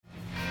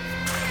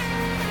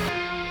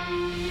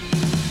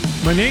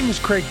My name is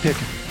Craig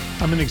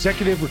Picken. I'm an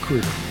executive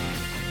recruiter.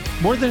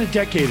 More than a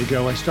decade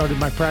ago, I started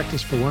my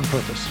practice for one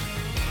purpose: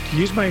 to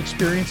use my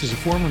experience as a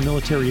former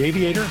military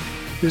aviator,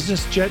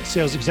 business jet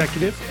sales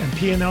executive, and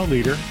P&L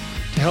leader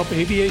to help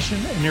aviation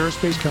and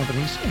aerospace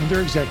companies and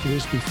their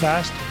executives be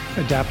fast,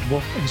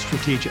 adaptable, and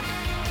strategic.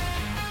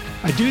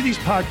 I do these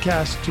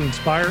podcasts to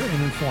inspire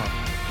and inform,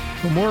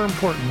 but more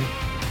importantly,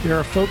 they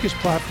are a focused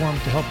platform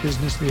to help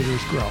business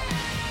leaders grow.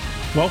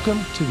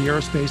 Welcome to the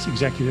Aerospace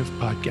Executive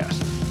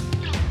Podcast.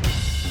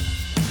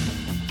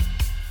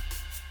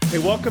 Hey,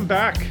 welcome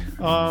back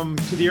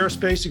to the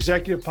Aerospace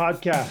Executive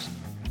Podcast.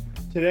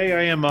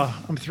 Today,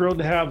 I'm thrilled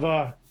to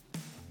have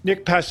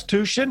Nick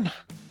Pastushan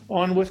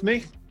on with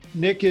me.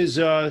 Nick is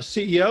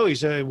CEO.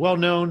 He's a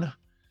well-known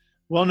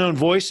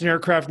voice in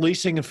aircraft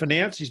leasing and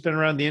finance. He's been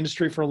around the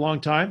industry for a long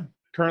time.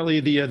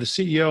 Currently, the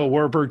CEO of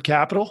Warbird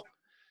Capital,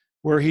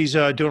 where he's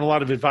doing a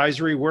lot of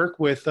advisory work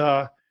with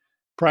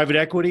private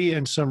equity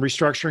and some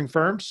restructuring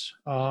firms.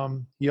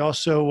 He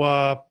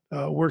also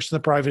works in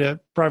the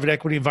private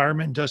equity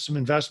environment and does some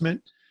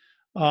investment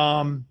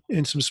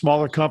in some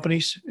smaller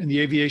companies in the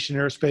aviation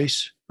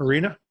aerospace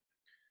arena.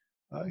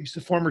 He's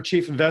the former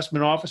chief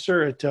investment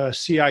officer at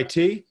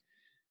CIT,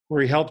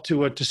 where he helped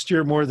to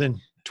steer more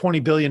than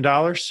 $20 billion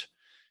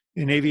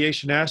in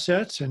aviation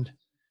assets. And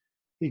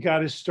he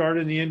got his start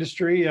in the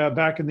industry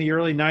back in the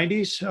early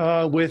 90s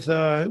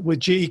with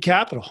GE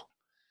Capital.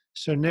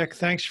 So Nick,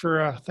 thanks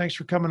for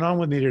coming on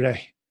with me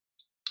today.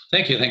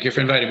 Thank you. Thank you for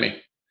inviting me.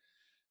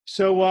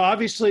 So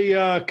obviously,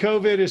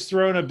 COVID has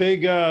thrown a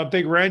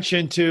big wrench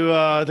into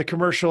the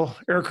commercial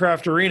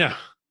aircraft arena.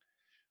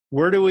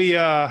 Where do we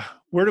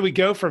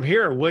go from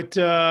here?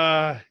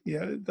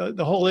 The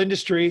whole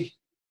industry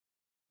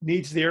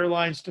needs the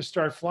airlines to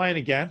start flying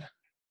again.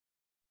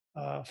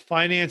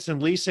 Finance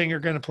and leasing are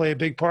going to play a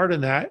big part in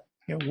that.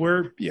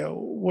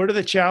 What are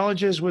the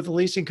challenges with the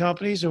leasing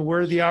companies, and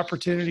where are the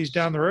opportunities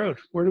down the road?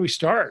 Where do we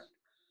start?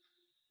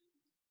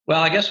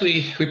 Well, I guess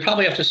we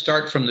probably have to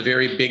start from the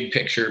very big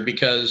picture,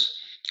 because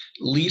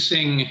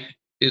leasing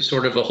is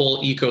sort of a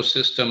whole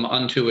ecosystem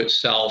unto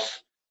itself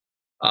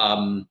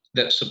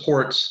that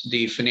supports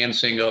the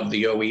financing of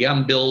the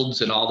OEM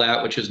builds and all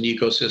that, which is an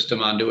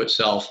ecosystem unto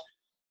itself.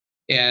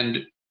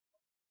 And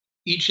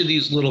each of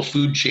these little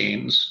food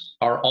chains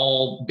are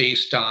all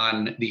based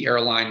on the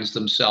airlines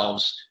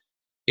themselves.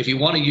 If you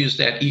want to use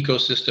that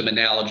ecosystem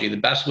analogy, the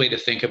best way to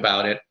think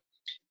about it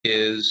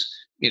is,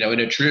 in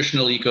a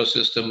traditional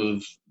ecosystem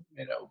of,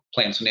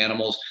 plants and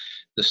animals,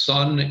 the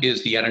sun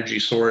is the energy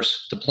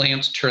source. The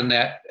plants turn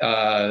that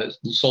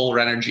solar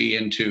energy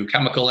into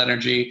chemical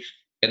energy,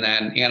 and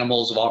then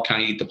animals of all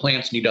kinds eat the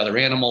plants, need other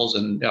animals,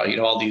 and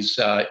all these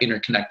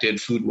interconnected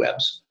food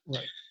webs.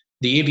 Right.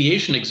 The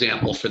aviation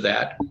example for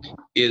that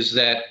is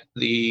that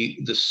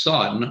the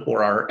sun,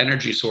 or our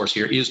energy source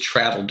here, is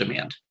travel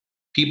demand.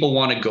 People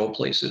want to go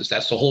places.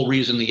 That's the whole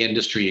reason the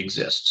industry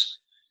exists.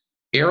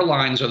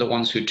 Airlines are the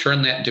ones who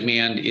turn that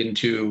demand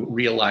into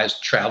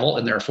realized travel,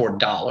 and therefore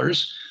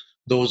dollars.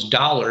 Those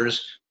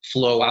dollars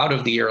flow out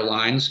of the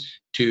airlines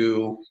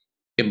to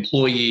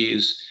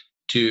employees,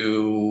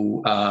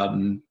 to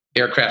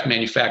aircraft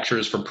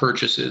manufacturers for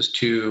purchases,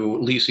 to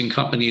leasing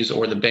companies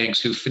or the banks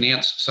who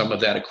finance some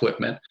of that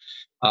equipment,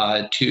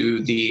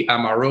 to the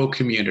MRO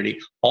community.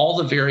 All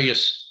the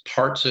various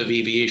parts of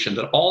aviation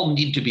that all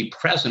need to be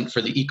present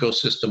for the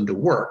ecosystem to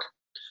work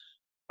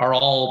are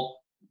all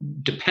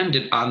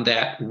dependent on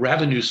that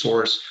revenue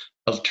source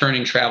of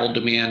turning travel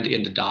demand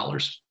into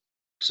dollars.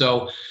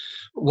 So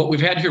what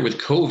we've had here with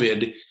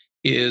COVID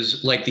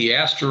is like the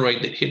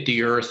asteroid that hit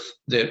the Earth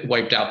that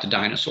wiped out the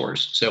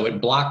dinosaurs. So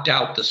it blocked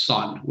out the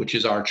sun, which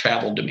is our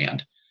travel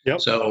demand. Yep.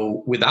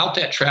 So without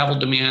that travel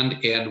demand,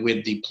 and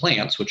with the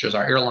plants, which is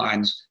our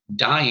airlines,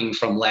 dying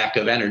from lack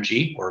of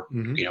energy or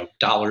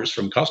dollars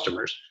from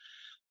customers,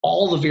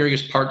 all the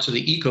various parts of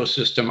the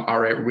ecosystem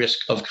are at risk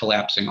of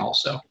collapsing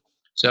also.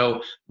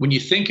 So when you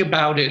think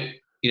about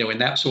it, in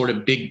that sort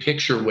of big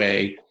picture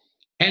way,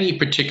 any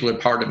particular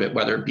part of it,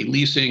 whether it be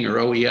leasing or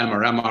OEM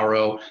or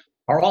MRO,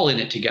 are all in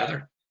it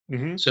together.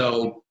 Mm-hmm.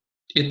 So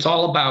it's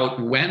all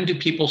about, when do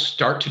people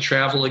start to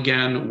travel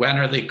again? When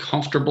are they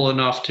comfortable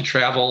enough to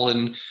travel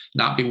and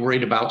not be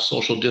worried about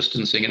social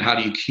distancing? And how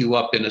do you queue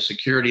up in a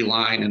security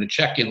line and a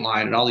check-in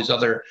line and all these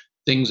other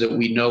things that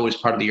we know is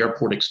part of the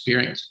airport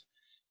experience?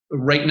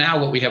 Right now,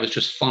 what we have is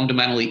just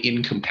fundamentally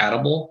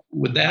incompatible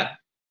with that.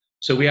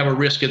 So we have a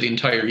risk of the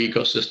entire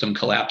ecosystem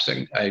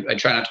collapsing. I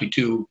try not to be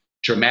too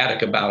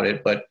dramatic about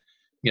it, but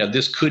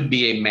this could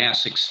be a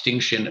mass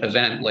extinction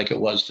event like it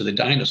was to the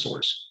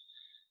dinosaurs.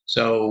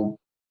 So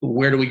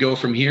where do we go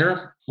from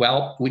here?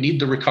 Well, we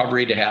need the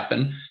recovery to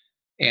happen.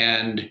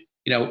 And,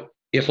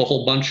 if a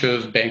whole bunch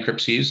of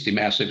bankruptcies, the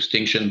mass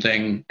extinction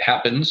thing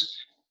happens,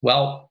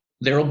 well,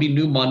 there will be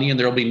new money, and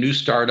there will be new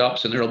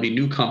startups, and there will be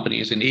new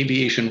companies, and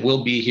aviation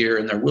will be here,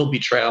 and there will be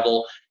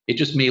travel. It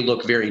just may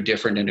look very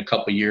different in a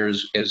couple of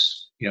years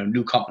as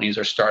new companies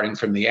are starting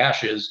from the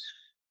ashes,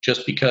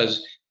 just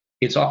because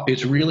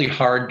it's really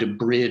hard to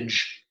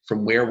bridge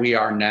from where we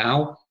are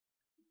now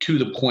to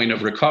the point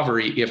of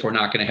recovery if we're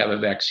not going to have a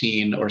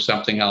vaccine or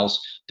something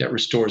else that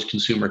restores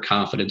consumer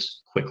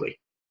confidence quickly.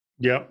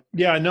 Yep.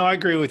 Yeah, no, I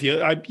agree with you.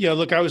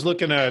 Look, I was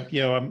looking at,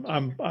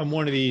 I'm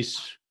one of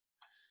these,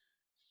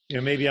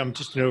 maybe I'm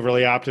just an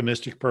overly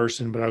optimistic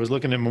person, but I was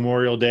looking at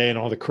Memorial Day and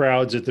all the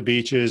crowds at the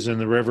beaches and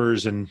the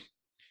rivers. And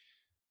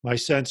my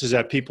sense is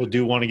that people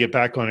do want to get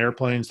back on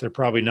airplanes. They're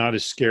probably not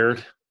as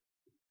scared.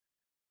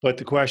 But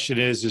the question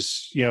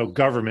is,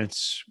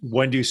 governments,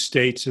 when do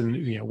states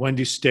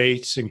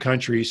and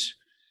countries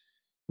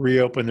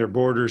reopen their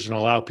borders and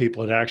allow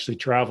people to actually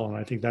travel? And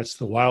I think that's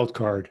the wild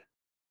card,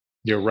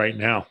 right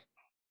now.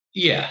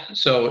 Yeah,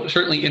 so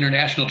certainly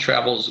international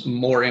travel is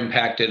more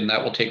impacted, and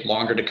that will take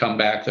longer to come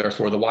back.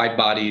 Therefore, the wide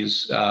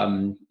bodies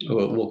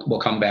will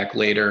come back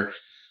later.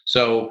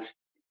 So,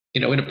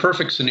 in a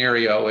perfect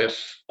scenario,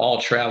 if all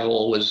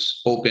travel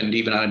was opened,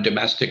 even on a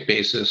domestic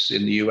basis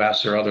in the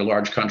U.S. or other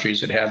large countries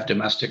that have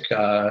domestic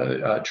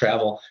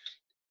travel,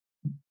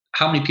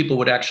 how many people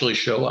would actually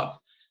show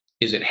up?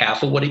 Is it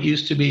half of what it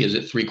used to be? Is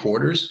it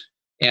 3/4?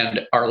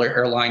 And are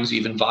airlines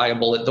even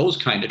viable at those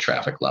kind of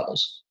traffic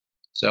levels?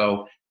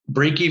 So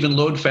break-even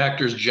load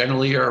factors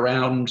generally are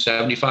around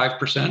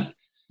 75%.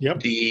 Yep.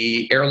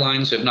 The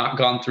airlines have not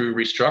gone through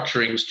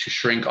restructurings to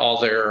shrink all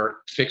their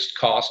fixed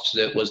costs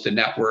that was the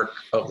network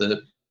of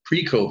the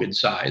pre-COVID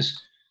size.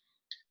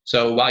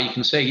 So while you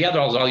can say, yeah,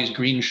 there's all these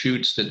green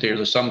shoots that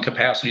there's some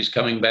capacities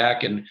coming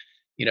back, and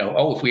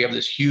if we have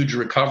this huge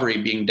recovery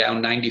being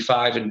down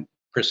 95%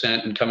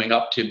 and coming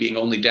up to being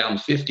only down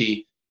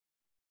 50,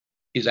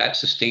 is that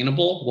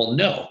sustainable? Well,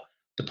 no.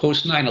 The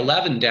post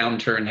 9/11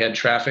 downturn had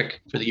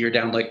traffic for the year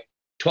down like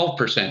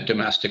 12%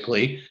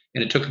 domestically,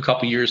 and it took a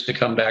couple years to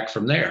come back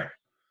from there.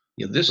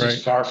 This Right.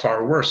 is far,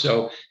 far worse.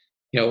 So,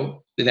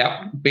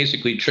 that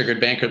basically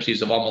triggered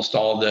bankruptcies of almost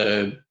all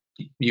the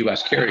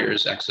U.S.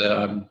 carriers,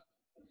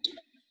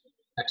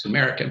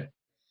 ex-American.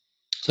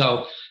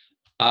 So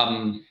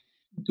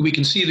we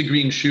can see the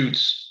green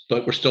shoots,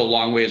 but we're still a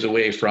long ways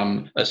away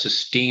from a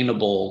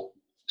sustainable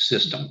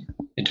system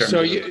in terms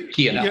of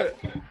P&L. Yeah.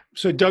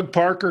 So Doug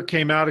Parker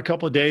came out a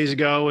couple of days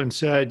ago and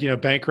said,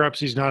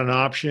 bankruptcy is not an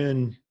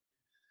option.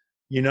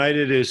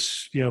 United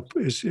is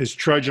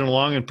trudging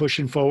along and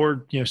pushing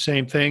forward.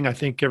 Same thing. I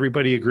think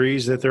everybody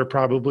agrees that they're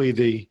probably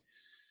the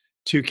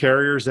two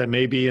carriers that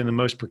may be in the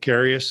most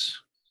precarious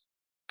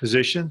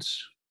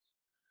positions.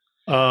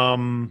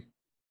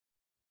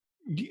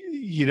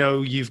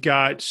 You've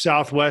got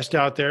Southwest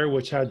out there,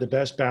 which had the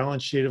best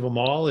balance sheet of them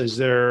all. Is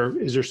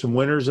there some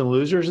winners and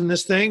losers in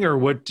this thing, or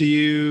what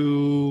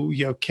do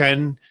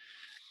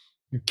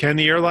can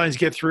the airlines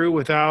get through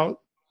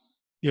without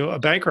a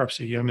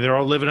bankruptcy? I mean, they're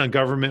all living on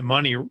government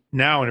money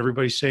now, and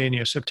everybody's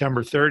saying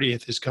September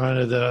 30th is kind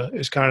of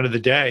the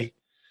day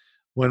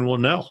when we'll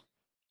know.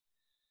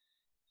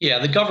 Yeah,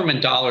 the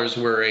government dollars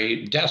were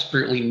a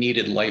desperately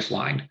needed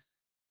lifeline,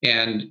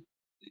 and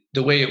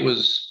the way it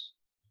was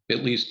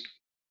at least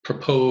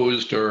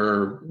proposed,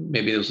 or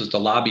maybe this is the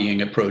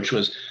lobbying approach,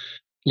 was,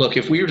 look,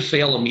 if we were to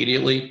fail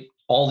immediately,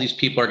 all these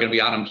people are going to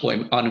be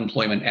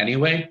unemployment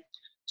anyway.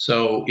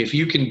 So if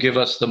you can give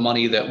us the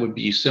money that would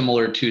be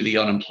similar to the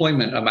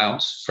unemployment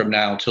amounts from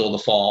now till the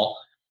fall,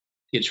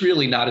 it's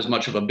really not as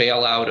much of a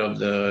bailout of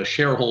the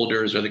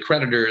shareholders or the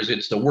creditors,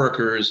 it's the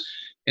workers.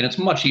 And it's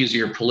much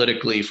easier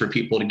politically for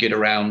people to get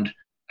around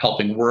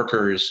helping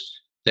workers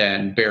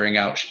than bailing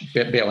out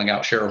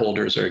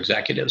shareholders or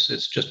executives.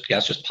 That's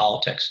just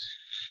politics.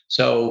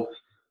 So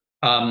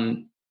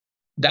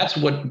that's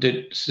what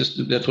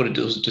it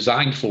was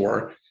designed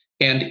for.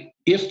 And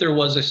if there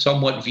was a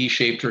somewhat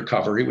V-shaped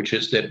recovery, which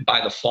is that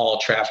by the fall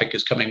traffic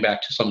is coming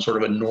back to some sort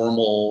of a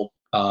normal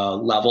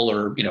level,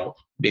 or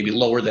maybe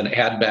lower than it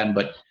had been,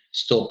 but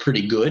still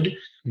pretty good,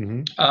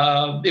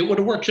 it would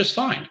have worked just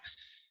fine.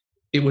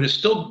 It would have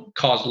still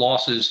caused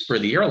losses for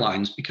the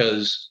airlines,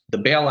 because the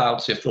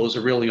bailouts, if those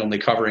are really only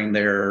covering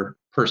their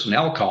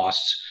personnel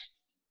costs,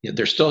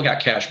 they're still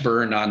got cash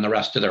burn on the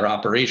rest of their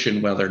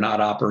operation, whether they're not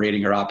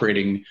operating or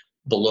operating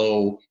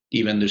below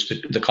even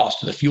the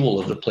cost of the fuel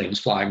of the planes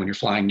flying when you're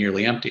flying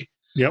nearly empty.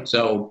 Yep.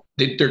 So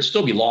there'd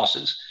still be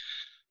losses.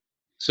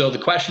 So the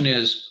question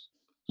is,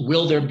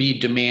 will there be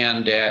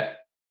demand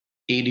at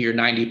 80 or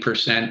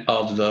 90%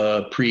 of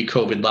the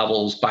pre-COVID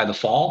levels by the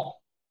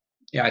fall?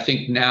 Yeah, I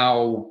think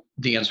now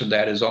the answer to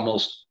that is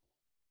almost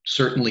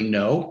certainly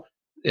no.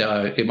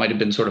 It might have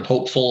been sort of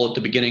hopeful at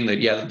the beginning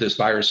that, this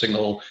virus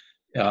signal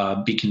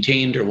be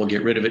contained, or we'll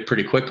get rid of it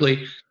pretty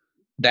quickly.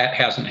 That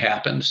hasn't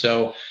happened.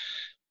 So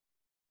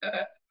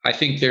I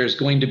think there's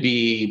going to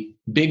be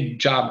big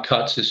job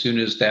cuts as soon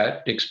as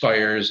that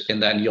expires,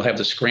 and then you'll have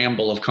the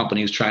scramble of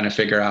companies trying to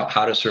figure out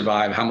how to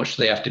survive, how much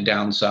they have to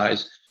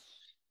downsize.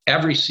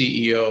 Every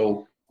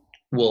CEO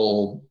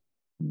will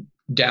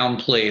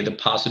downplay the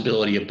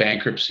possibility of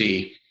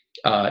bankruptcy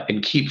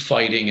and keep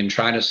fighting and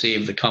trying to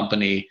save the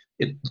company.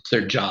 It's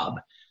their job.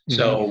 Mm-hmm.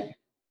 So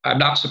I'm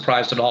not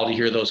surprised at all to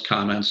hear those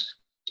comments.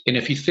 And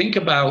if you think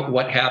about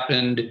what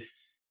happened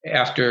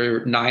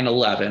after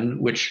 9/11,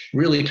 which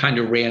really kind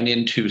of ran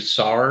into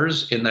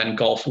SARS and then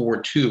Gulf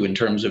War II in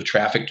terms of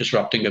traffic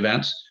disrupting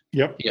events,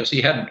 Yep. So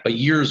you had a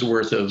year's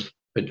worth of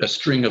a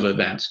string of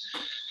events.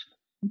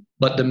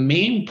 But the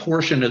main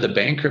portion of the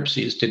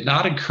bankruptcies did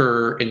not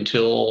occur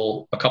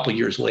until a couple of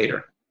years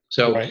later.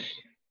 So Right.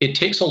 it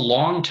takes a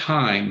long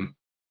time,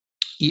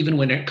 even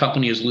when a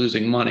company is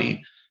losing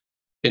money,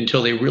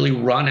 until they really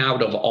run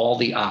out of all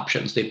the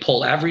options. They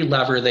pull every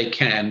lever they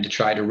can to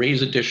try to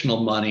raise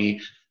additional money,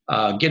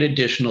 get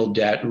additional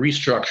debt,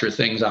 restructure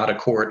things out of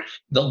court.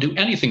 They'll do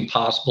anything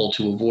possible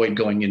to avoid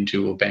going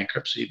into a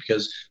bankruptcy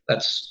because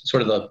that's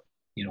sort of the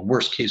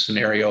worst case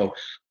scenario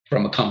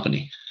from a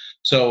company.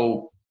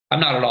 So I'm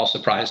not at all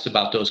surprised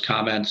about those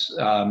comments.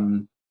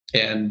 And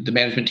the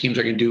management teams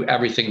are going to do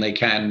everything they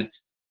can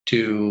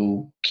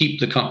to keep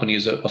the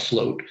companies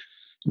afloat.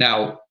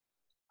 Now,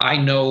 I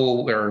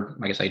know, or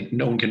I guess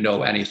no one can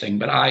know anything,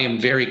 but I am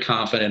very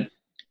confident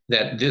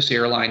that this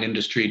airline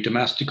industry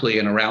domestically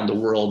and around the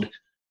world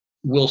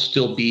will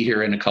still be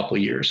here in a couple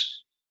of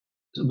years.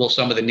 Will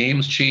some of the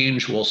names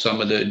change? Will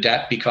some of the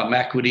debt become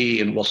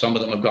equity? And will some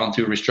of them have gone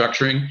through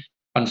restructuring?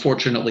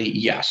 Unfortunately,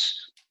 yes.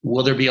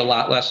 Will there be a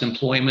lot less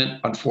employment?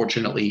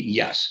 Unfortunately,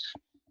 yes.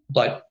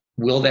 But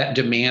will that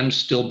demand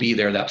still be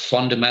there, that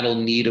fundamental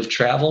need of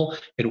travel?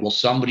 And will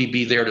somebody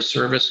be there to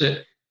service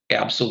it?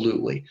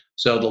 Absolutely.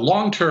 So the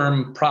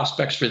long-term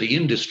prospects for the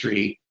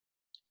industry,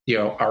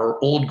 our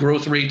old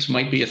growth rates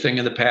might be a thing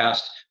of the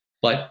past,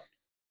 but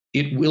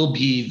it will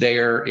be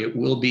there. It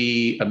will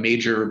be a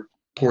major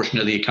portion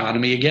of the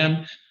economy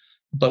again,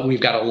 but we've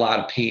got a lot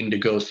of pain to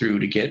go through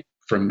to get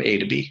from A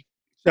to B.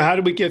 So how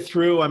do we get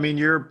through? I mean,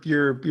 you're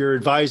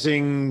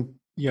advising,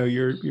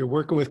 you're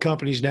working with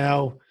companies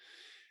now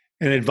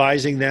and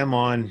advising them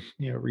on,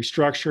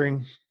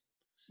 restructuring.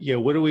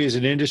 What do we as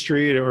an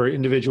industry or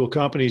individual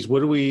companies,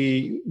 what do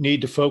we need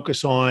to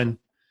focus on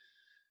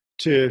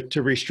to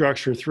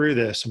restructure through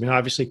this? I mean,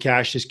 obviously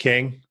cash is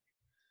king.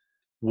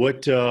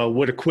 What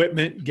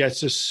equipment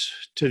gets us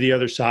to the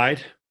other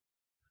side?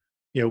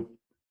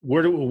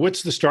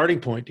 What's the starting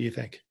point, do you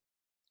think?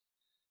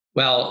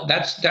 Well,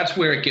 that's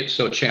where it gets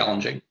so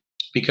challenging,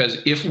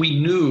 because if we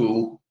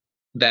knew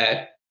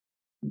that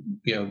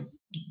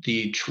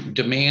the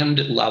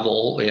demand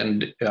level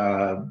and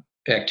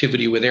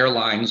activity with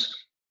airlines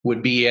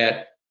would be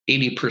at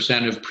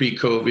 80% of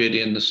pre-COVID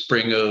in the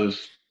spring of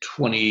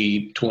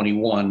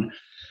 2021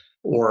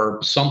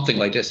 or something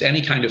like this,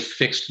 any kind of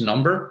fixed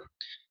number,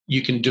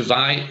 you can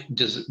design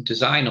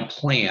a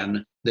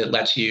plan that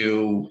lets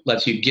you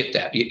get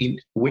that.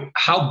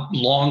 How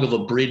long of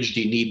a bridge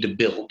do you need to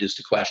build is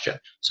the question.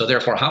 So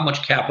therefore, how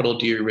much capital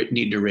do you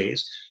need to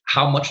raise?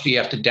 How much do you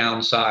have to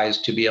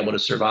downsize to be able to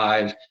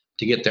survive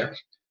to get there?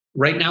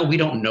 Right now, we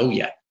don't know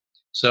yet.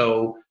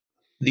 So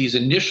these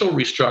initial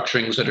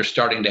restructurings that are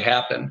starting to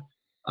happen,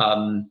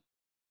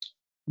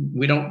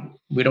 we don't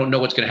know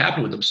what's going to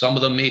happen with them. Some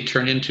of them may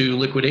turn into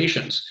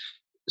liquidations.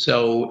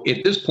 So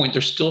at this point,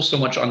 there's still so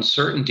much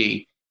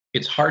uncertainty.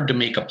 It's hard to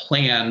make a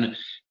plan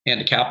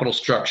and a capital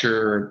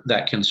structure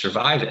that can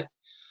survive it.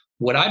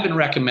 What I've been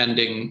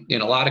recommending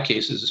in a lot of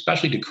cases,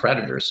 especially to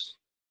creditors,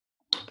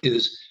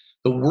 is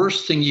the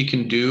worst thing you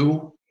can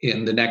do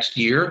in the next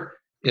year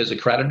as a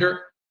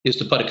creditor is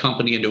to put a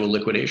company into a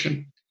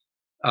liquidation.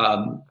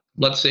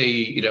 Let's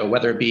say,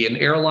 whether it be an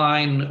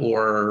airline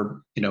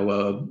or,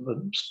 a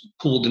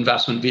pooled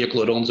investment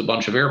vehicle that owns a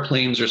bunch of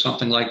airplanes or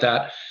something like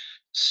that,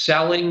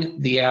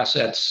 selling the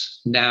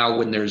assets now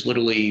when there's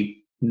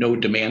literally no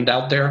demand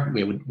out there,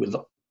 with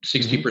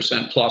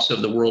 60% plus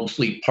of the world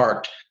fleet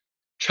parked,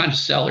 trying to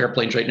sell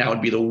airplanes right now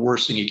would be the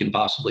worst thing you can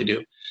possibly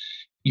do.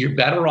 You're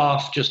better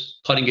off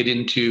just putting it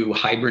into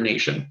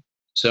hibernation.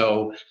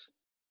 So,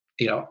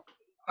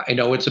 I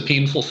know it's a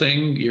painful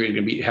thing. You're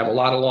going to have a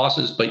lot of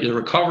losses, but the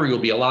recovery will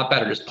be a lot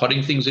better. Just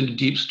putting things into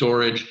deep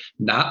storage,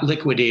 not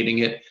liquidating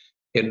it,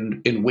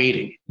 and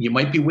waiting. You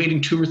might be waiting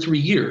 2 or 3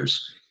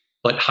 years,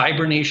 but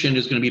hibernation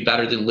is going to be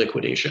better than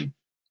liquidation.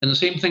 And the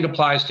same thing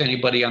applies to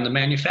anybody on the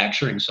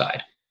manufacturing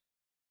side.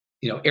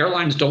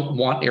 Airlines don't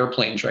want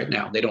airplanes right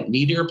now. They don't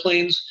need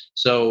airplanes.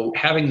 So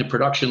having the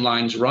production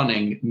lines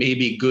running may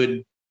be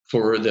good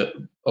for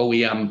the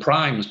OEM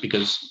primes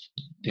because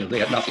they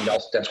have nothing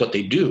else. That's what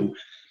they do.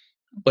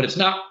 But it's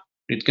going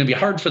to be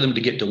hard for them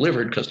to get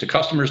delivered because the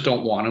customers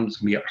don't want them. It's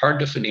going to be hard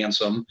to finance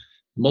them.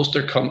 Most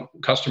of their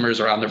customers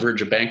are on the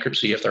verge of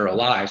bankruptcy if they're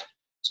alive.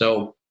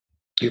 So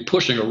you're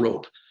pushing a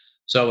rope.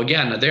 So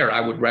again,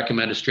 I would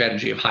recommend a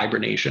strategy of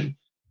hibernation.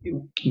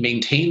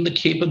 Maintain the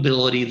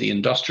capability, the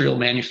industrial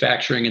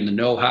manufacturing and the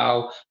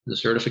know-how, the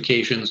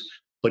certifications,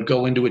 but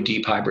go into a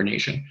deep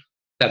hibernation.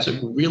 That's a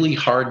really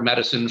hard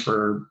medicine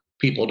for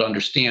people to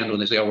understand when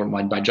they say, oh,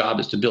 my job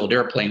is to build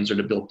airplanes or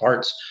to build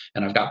parts,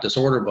 and I've got this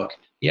order book.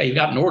 Yeah, you've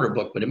got an order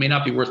book, but it may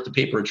not be worth the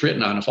paper it's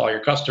written on if all your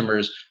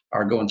customers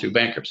are going through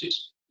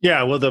bankruptcies.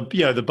 Yeah, well, the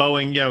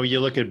Boeing, you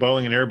look at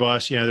Boeing and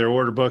Airbus, their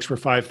order books were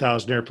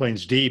 5,000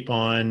 airplanes deep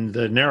on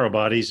the narrow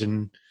bodies,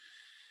 and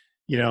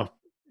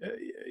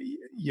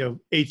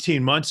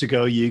 18 months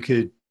ago you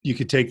could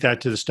take that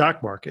to the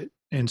stock market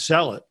and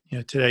sell it.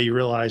 Today you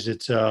realize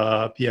it's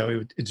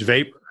it's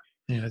vapor.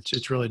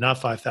 It's really not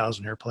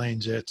 5,000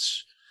 airplanes.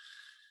 It's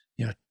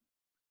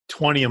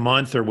 20 a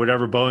month or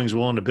whatever Boeing's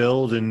willing to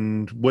build,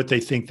 and what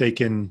they think they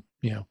can,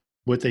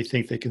 what they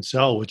think they can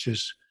sell, which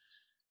is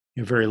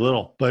very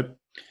little. But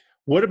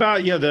what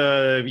about you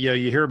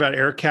hear about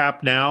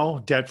AirCap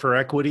now, debt for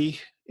equity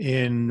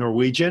in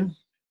Norwegian?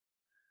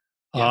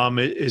 Yeah.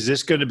 Is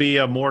this going to be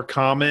a more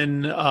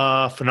common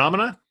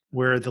phenomena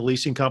where the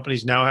leasing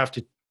companies now have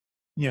to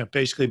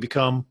basically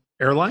become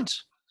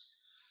airlines?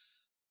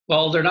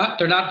 Well, they're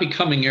not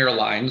becoming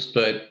airlines,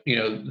 but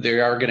they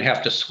are going to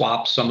have to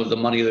swap some of the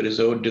money that is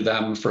owed to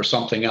them for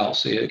something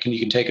else. You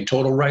can take a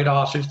total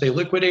write-off if they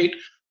liquidate,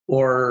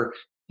 or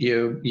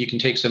you can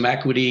take some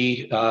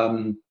equity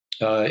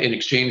in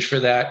exchange for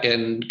that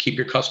and keep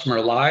your customer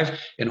alive,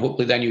 and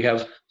hopefully then you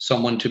have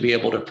someone to be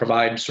able to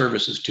provide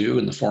services to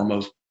in the form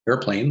of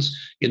airplanes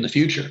in the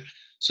future.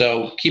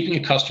 So keeping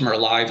a customer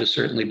alive is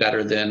certainly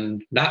better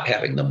than not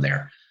having them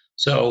there.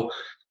 So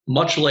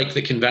much like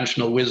the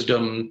conventional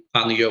wisdom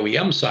on the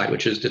OEM side,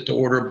 which is that the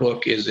order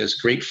book is this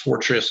great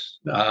fortress,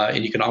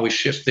 and you can always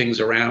shift things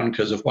around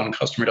because if one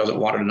customer doesn't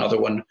want it, another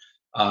one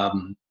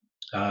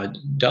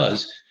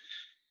does.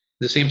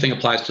 The same thing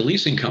applies to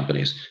leasing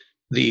companies.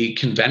 The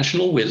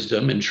conventional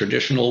wisdom and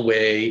traditional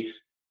way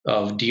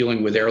of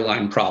dealing with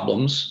airline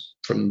problems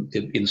from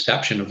the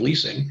inception of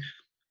leasing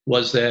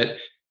was that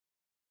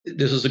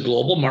this is a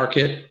global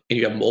market and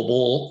you have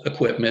mobile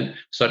equipment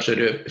such that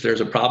if there's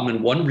a problem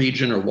in one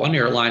region or one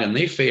airline and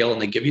they fail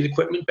and they give you the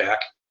equipment back,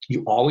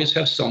 you always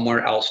have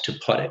somewhere else to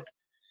put it.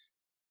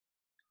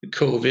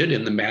 COVID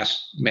and the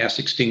mass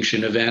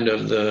extinction event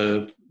of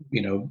the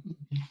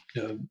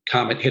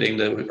comet hitting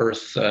the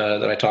Earth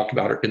that I talked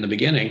about in the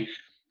beginning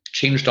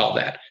changed all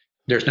that.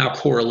 There's now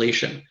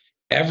correlation.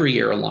 Every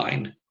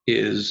airline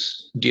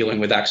is dealing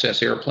with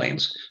excess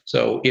airplanes.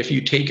 So if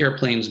you take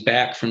airplanes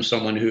back from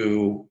someone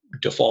who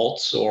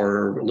defaults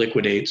or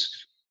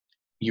liquidates,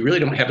 you really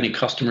don't have any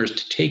customers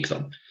to take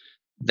them.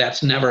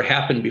 That's never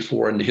happened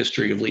before in the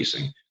history of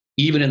leasing.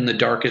 Even in the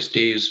darkest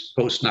days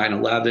post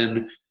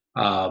 9/11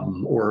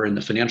 or in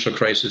the financial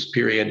crisis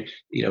period,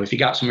 if you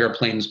got some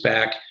airplanes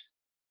back,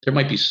 there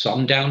might be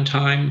some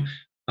downtime,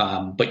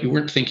 but you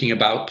weren't thinking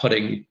about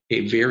putting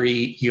a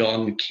very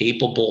young,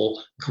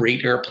 capable,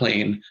 great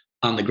airplane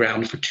on the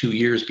ground for 2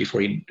 years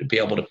before you'd be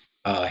able to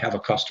have a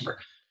customer.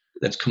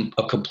 That's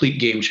a complete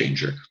game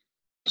changer.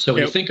 So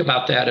when you think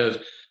about that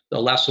of the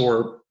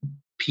lessor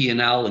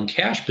P&L and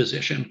cash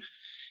position,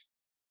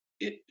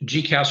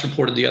 GCAS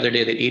reported the other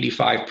day that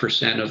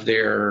 85% of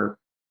their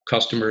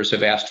customers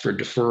have asked for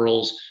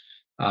deferrals.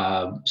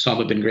 Some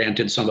have been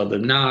granted, some of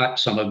them not.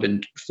 Some have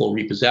been full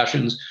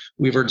repossessions.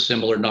 We've heard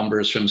similar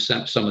numbers from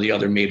some of the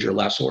other major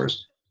lessors.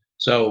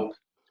 So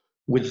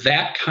with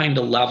that kind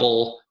of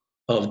level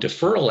of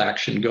deferral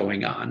action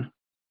going on,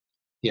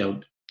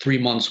 3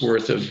 months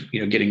worth of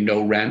getting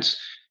no rents,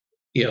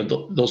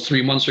 those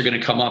 3 months are going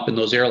to come up and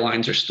those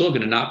airlines are still going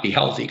to not be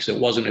healthy because it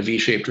wasn't a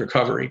V-shaped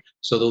recovery.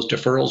 So those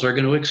deferrals are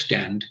going to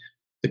extend.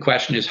 The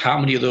question is how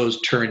many of those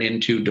turn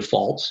into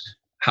defaults?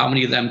 How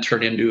many of them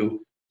turn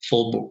into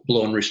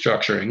full-blown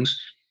restructurings?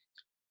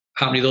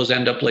 How many of those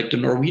end up like the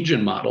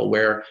Norwegian model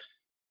where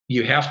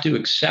you have to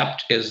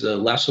accept as the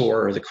lessor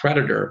or the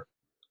creditor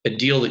a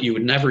deal that you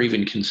would never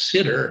even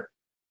consider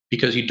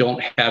because you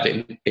don't have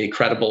a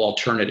credible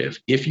alternative.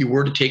 If you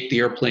were to take the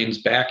airplanes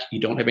back, you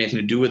don't have anything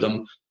to do with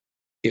them.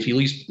 If you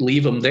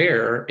leave them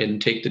there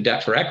and take the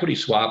debt for equity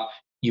swap,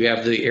 you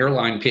have the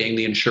airline paying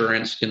the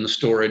insurance and the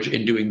storage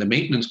and doing the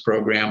maintenance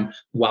program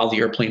while the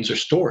airplanes are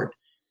stored.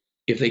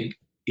 If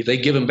they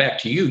give them back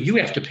to you, you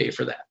have to pay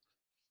for that.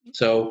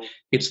 So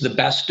it's the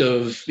best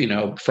of,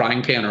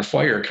 frying pan or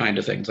fire kind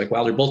of things. Like,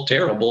 well, they're both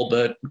terrible,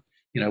 but,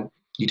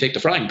 you take the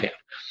frying pan.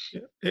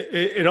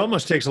 It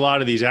almost takes a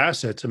lot of these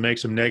assets and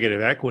makes them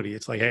negative equity.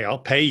 It's like, hey, I'll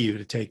pay you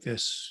to take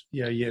this.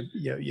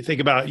 You think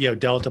about,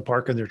 Delta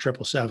parking their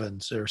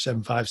 777s or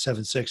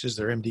 7576s,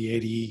 their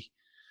MD-80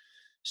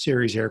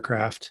 series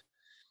aircraft.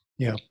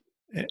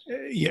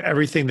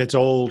 Everything that's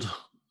old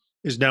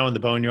is now in the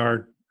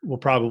boneyard, will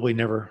probably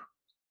never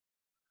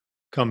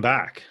come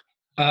back.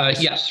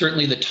 Yes,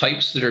 certainly the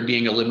types that are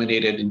being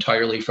eliminated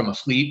entirely from a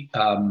fleet,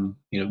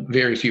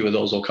 very few of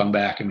those will come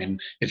back. I mean,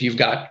 if you've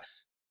got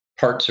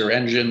parts or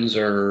engines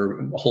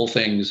or whole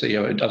things,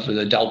 of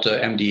the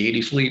Delta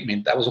MD-80 fleet, I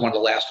mean, that was one of the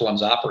last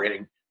ones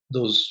operating.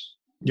 Those,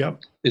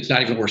 it's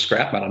not even worth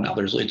scrap metal now.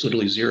 It's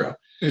literally zero.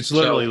 It's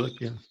literally,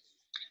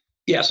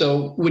 yeah.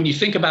 So when you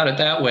think about it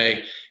that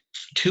way,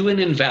 to an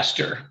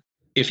investor,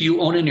 if you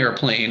own an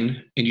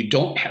airplane and you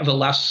don't have a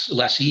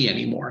lessee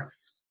anymore,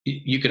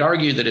 you could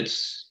argue that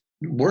it's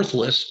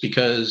worthless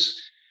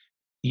because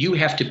you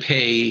have to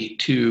pay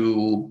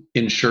to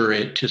insure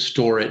it, to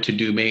store it, to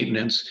do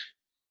maintenance.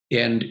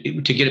 And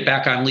to get it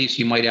back on lease,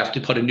 you might have to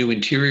put a new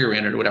interior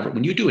in it or whatever.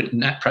 When you do it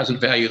net present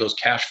value, those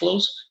cash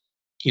flows,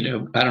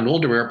 on an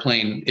older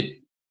airplane,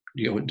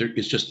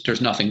 it's just,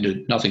 there's nothing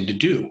to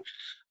do.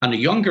 On a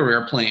younger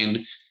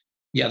airplane,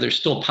 yeah, there's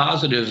still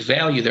positive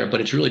value there,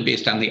 but it's really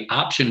based on the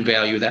option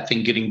value of that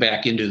thing getting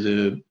back into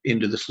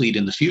the fleet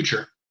in the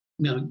future.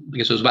 I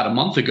guess it was about a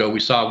month ago, we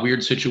saw a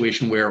weird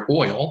situation where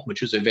oil,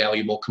 which is a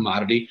valuable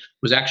commodity,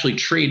 was actually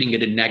trading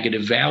at a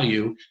negative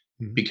value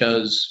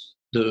because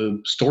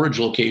the storage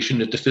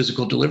location at the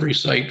physical delivery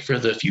site for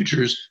the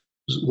futures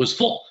was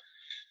full.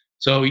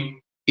 So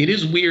it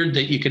is weird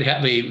that you could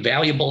have a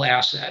valuable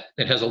asset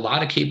that has a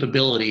lot of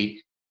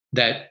capability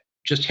that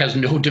just has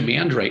no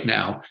demand right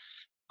now.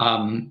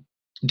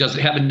 Does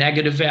it have a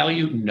negative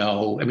value?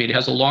 No. I mean, it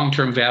has a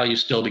long-term value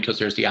still because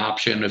there's the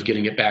option of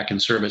getting it back in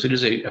service. It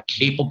is a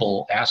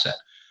capable asset.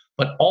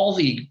 But all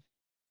the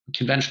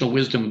conventional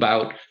wisdom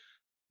about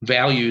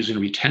values and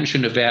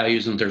retention of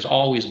values, and there's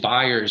always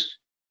buyers,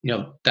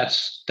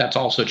 that's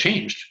also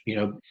changed.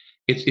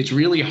 It's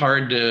really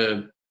hard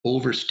to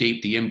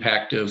overstate the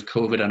impact of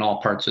COVID on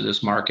all parts of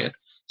this market.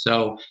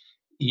 So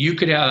you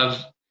could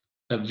have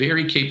a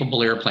very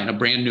capable airplane, a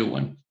brand new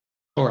one,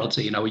 or let's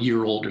say, a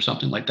year old or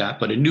something like that,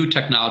 but a new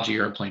technology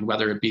airplane,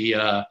 whether it be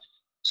a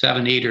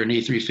 787 or an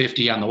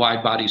A350 on the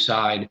wide body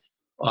side,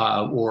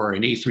 or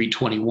an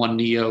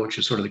A321neo, which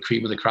is sort of the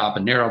cream of the crop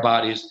in narrow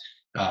bodies,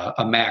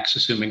 a MAX,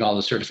 assuming all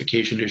the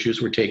certification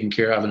issues were taken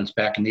care of and it's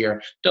back in the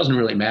air, doesn't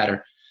really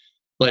matter.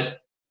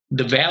 But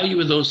the value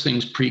of those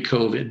things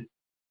pre-COVID,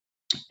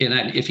 and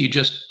then if you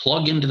just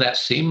plug into that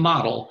same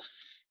model,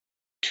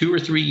 2 or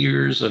 3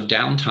 years of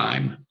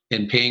downtime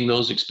and paying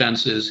those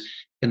expenses,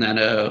 and then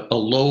a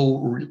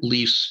low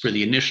lease for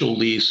the initial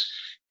lease,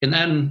 and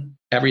then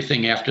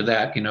everything after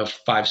that,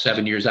 5,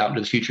 7 years out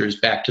into the future is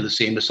back to the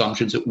same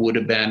assumptions it would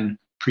have been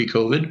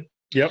pre-COVID.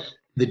 Yep.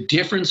 The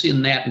difference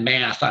in that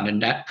math on a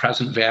net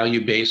present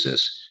value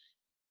basis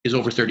is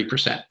over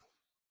 30%.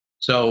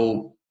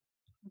 So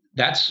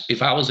that's,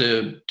 if I was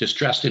a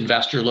distressed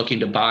investor looking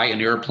to buy an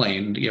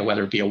airplane,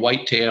 whether it be a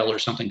whitetail or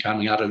something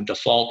coming out of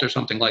default or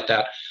something like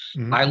that,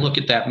 I look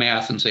at that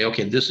math and say,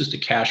 okay, this is the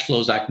cash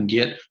flows I can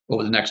get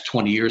over the next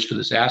 20 years for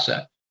this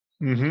asset.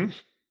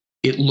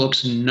 It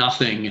looks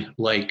nothing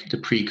like the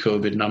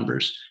pre-COVID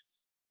numbers.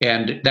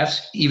 And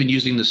that's even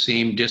using the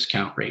same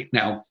discount rate.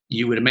 Now,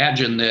 you would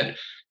imagine that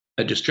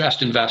a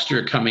distressed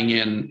investor coming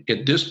in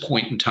at this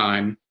point in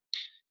time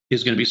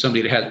is going to be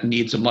somebody that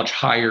needs a much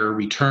higher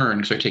return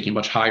because they're taking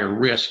much higher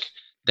risk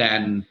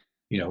than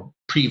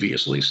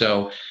previously.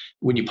 So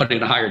when you put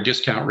in a higher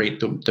discount rate,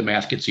 the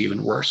math gets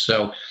even worse.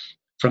 So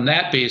from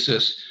that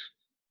basis,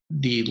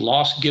 the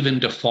loss given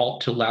default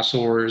to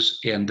lessors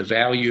and the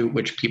value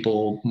which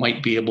people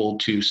might be able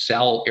to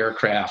sell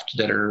aircraft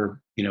that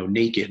are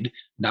naked,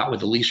 not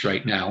with a lease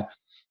right now,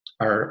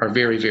 are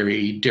very,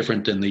 very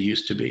different than they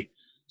used to be.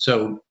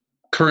 So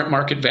current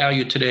market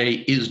value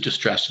today is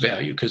distressed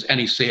value because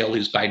any sale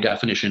is by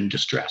definition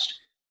distressed.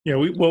 Yeah,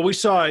 we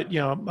saw it.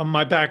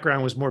 My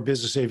background was more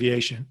business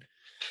aviation,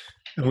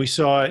 and we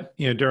saw it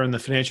during the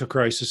financial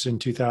crisis in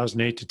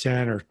 2008 to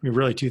 10, or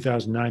really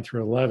 2009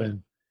 through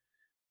 11.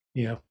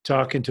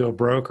 Talking to a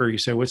broker, you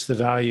say, "What's the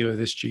value of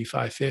this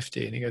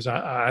G550?" And he goes,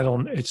 "I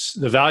don't. It's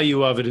the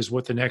value of it is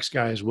what the next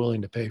guy is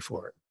willing to pay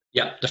for it."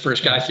 Yeah, the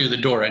first guy through the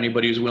door.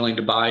 Anybody who's willing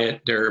to buy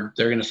it, they're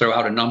going to throw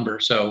out a number.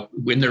 So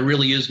when there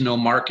really is no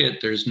market,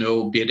 there's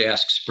no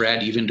bid-ask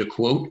spread, even to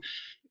quote.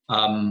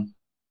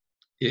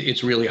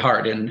 It's really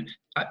hard. And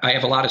I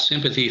have a lot of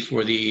sympathy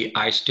for the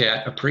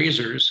ISTAT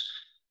appraisers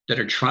that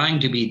are trying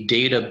to be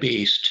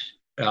data-based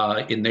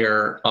in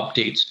their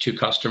updates to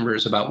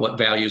customers about what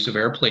values of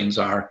airplanes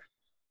are.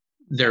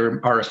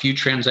 There are a few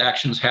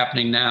transactions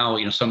happening now,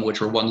 some of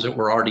which were ones that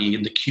were already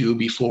in the queue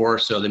before,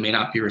 so they may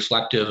not be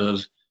reflective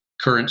of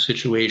current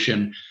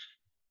situation.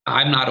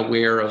 I'm not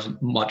aware of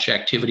much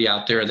activity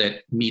out there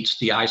that meets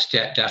the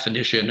ISTAT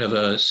definition of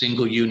a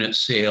single unit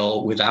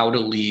sale without a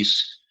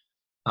lease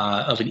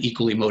of an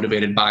equally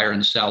motivated buyer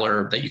and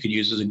seller that you could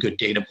use as a good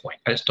data point.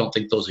 I just don't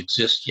think those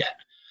exist yet.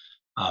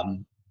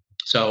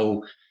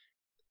 So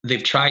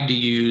they've tried to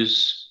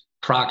use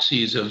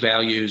proxies of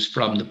values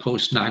from the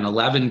post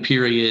 9/11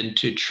 period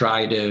to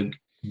try to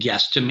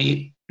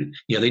guesstimate.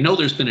 They know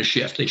there's been a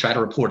shift. They try to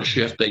report a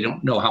shift. They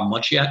don't know how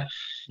much yet.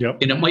 Yep.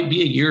 And it might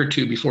be a year or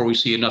two before we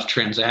see enough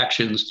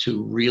transactions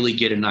to really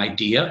get an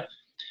idea.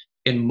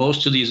 And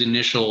most of these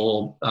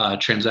initial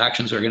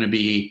transactions are going to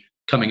be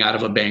coming out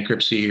of a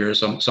bankruptcy or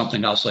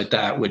something else like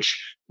that,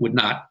 which would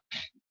not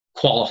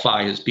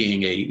qualify as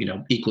being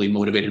a equally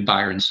motivated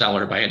buyer and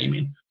seller by any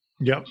means.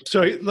 Yep.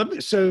 So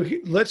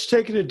let's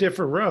take it a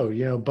different road.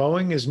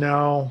 Boeing is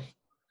now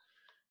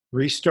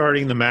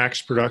restarting the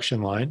MAX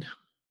production line.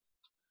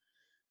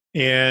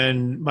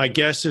 And my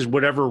guess is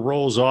whatever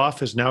rolls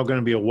off is now going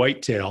to be a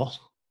whitetail.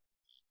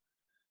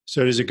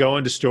 So does it go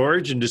into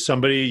storage, and does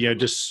somebody,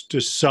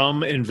 does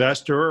some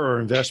investor or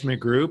investment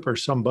group or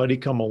somebody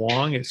come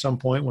along at some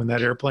point when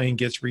that airplane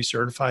gets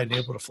recertified and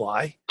able to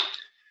fly?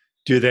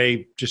 Do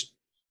they just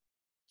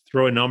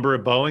throw a number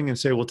at Boeing and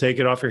say, "We'll take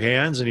it off your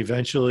hands," and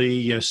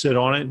eventually sit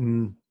on it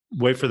and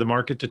wait for the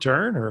market to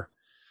turn? Or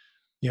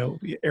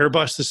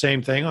Airbus the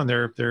same thing on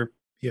their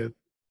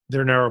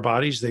narrow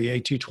bodies. The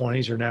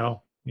A220s are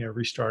now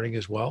restarting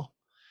as well.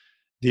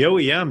 The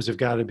OEMs have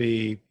got to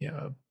be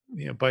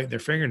biting their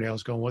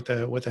fingernails, going, "What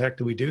the heck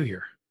do we do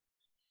here?"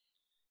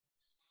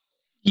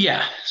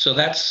 Yeah, so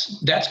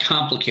that's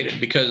complicated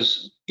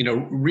because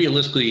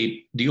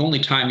realistically, the only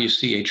time you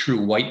see a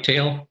true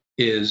whitetail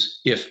is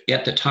if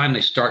at the time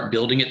they start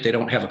building it, they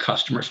don't have a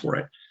customer for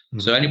it.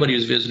 So Mhm. anybody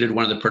who's visited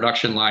one of the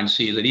production lines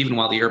sees that even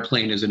while the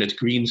airplane is in its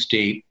green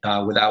state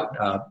without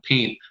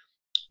paint,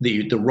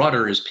 the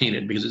rudder is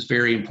painted because it's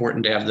very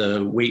important to have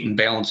the weight and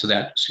balance of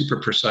that super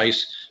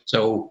precise.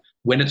 So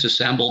when it's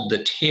assembled,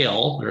 the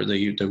tail or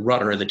the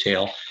rudder of the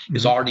tail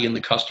is Mhm. already in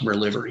the customer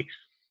livery.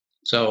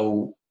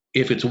 So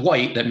if it's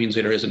white, that means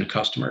there isn't a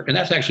customer. And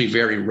that's actually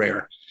very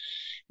rare.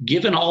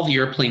 Given all the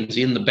airplanes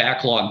in the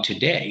backlog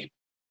today,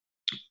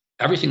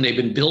 everything they've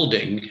been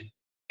building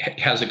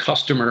has a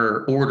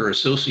customer order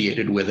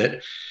associated with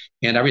it.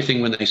 And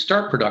everything when they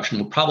start production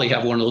will probably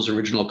have one of those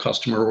original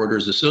customer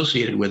orders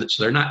associated with it.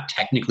 So they're not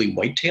technically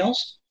whitetails.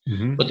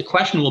 Mhm. But the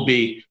question will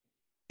be,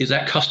 is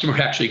that customer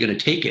actually going to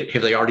take it?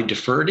 Have they already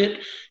deferred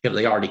it? Have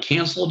they already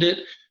canceled it?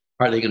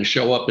 Are they going to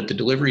show up at the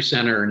delivery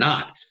center or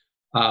not?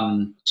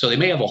 So they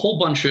may have a whole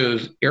bunch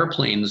of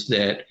airplanes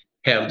that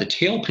have the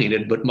tail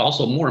painted, but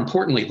also more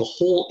importantly, the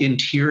whole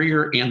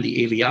interior and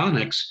the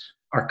avionics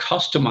are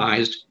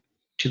customized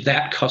to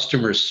that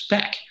customer's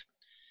spec.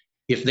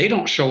 If they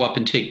don't show up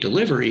and take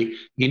delivery,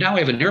 you now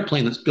have an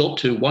airplane that's built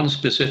to one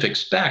specific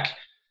spec.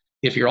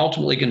 If you're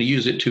ultimately going to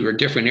use it to a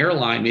different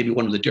airline, maybe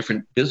one of the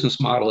different business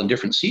model and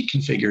different seat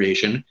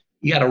configuration,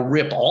 you got to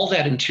rip all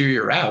that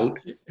interior out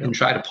and Yep.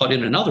 try to put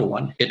in another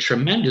one at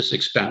tremendous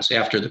expense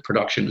after the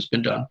production has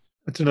been done.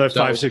 That's another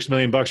five, So $6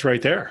 million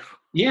right there.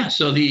 yeah,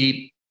 so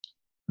the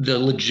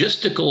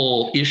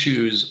logistical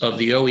issues of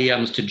the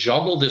OEMs to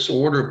juggle this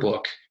order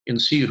book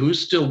and see who's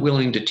still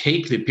willing to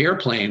take the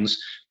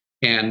airplanes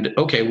and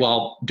okay,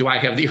 well, do I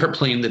have the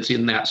airplane that's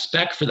in that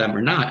spec for them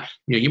or not?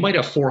 You might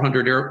have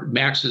 400 Air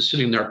Maxes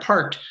sitting there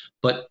parked,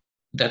 but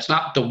that's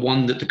not the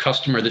one that the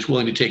customer that's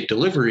willing to take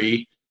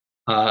delivery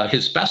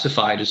has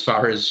specified as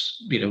far as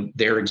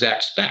their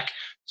exact spec.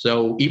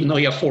 So even though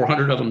you have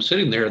 400 of them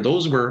sitting there,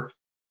 those were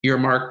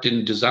earmarked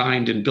and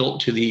designed and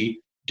built to the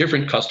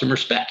different customer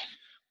spec.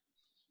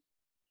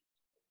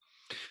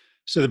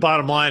 So the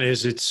bottom line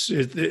is it's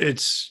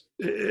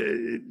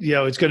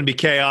going to be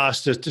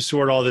chaos to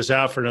sort all this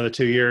out for another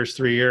 2 years,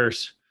 3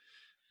 years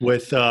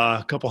with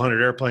a couple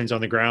hundred airplanes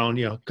on the ground,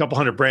 a couple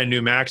hundred brand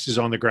new Maxes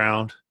on the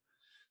ground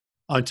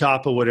on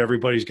top of what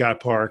everybody's got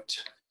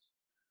parked.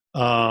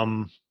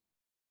 Um,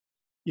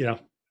 you know,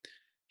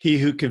 he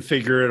who can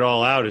figure it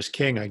all out is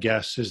king, I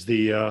guess, is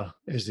the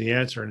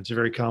answer. And it's a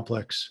very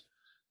complex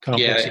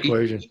Yeah,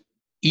 equation.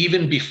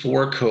 even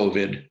before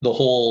COVID, the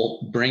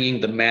whole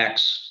bringing the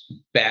Max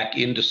back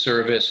into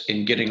service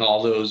and getting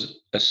all those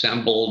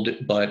assembled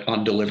but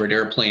undelivered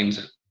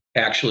airplanes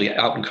actually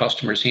out in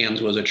customers'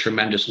 hands was a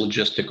tremendous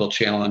logistical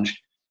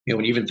challenge.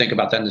 When you even think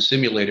about that in the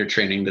simulator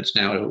training that's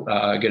now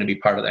going to be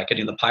part of that,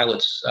 getting the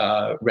pilots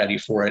ready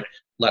for it,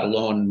 let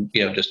alone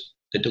just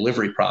the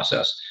delivery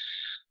process.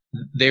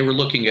 They were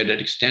looking at an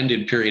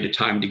extended period of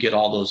time to get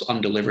all those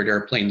undelivered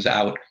airplanes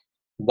out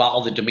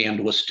while the demand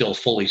was still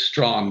fully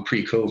strong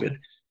pre-COVID.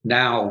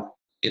 Now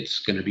it's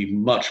going to be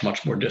much,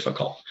 much more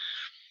difficult.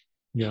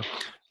 Yeah.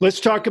 Let's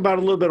talk about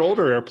a little bit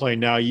older airplane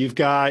now. You've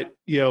got,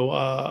 a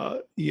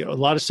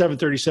lot of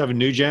 737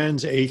 new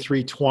gens,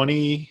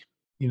 A320,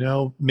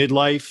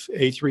 midlife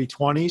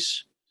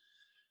A320s.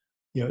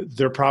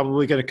 They're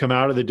probably going to come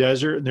out of the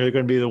desert and they're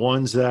going to be the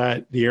ones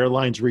that the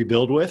airlines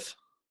rebuild with.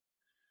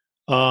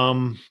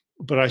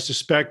 But I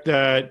suspect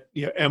that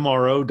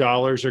MRO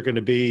dollars are going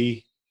to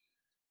be,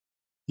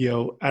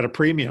 at a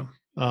premium.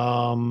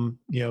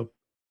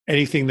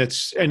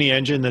 Any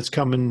engine that's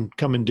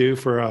coming due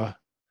for a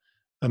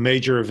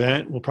major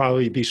event will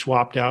probably be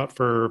swapped out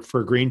for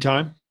green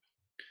time.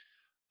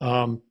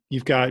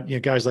 You've got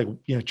guys like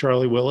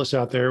Charlie Willis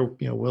out there,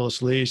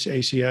 Willis Lease,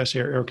 ACS,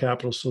 Air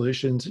Capital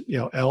Solutions,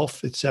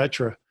 ELF,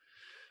 etc.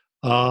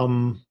 Are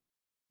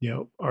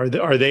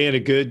they in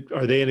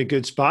a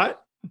good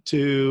spot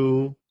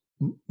to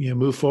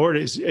move forward?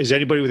 Is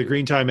anybody with a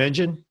green time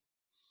engine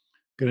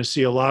going to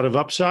see a lot of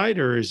upside,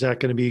 or is that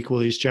going to be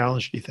equally as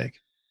challenged, do you think?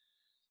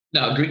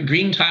 Now,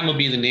 green time will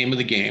be the name of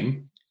the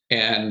game.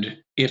 And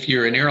if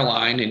you're an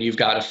airline and you've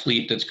got a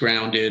fleet that's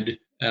grounded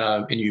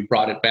and you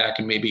brought it back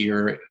and maybe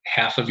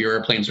half of your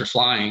airplanes are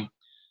flying,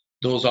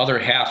 those other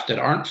half that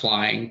aren't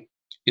flying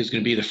is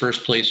going to be the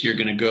first place you're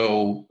going to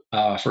go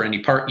for any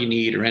part you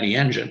need or any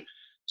engine.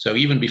 So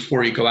even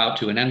before you go out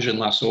to an engine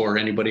lessor or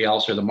anybody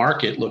else or the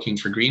market looking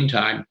for green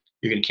time,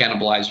 you're going to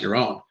cannibalize your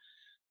own.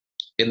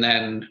 And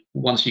then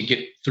once you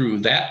get through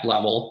that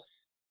level,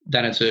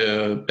 then it's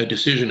a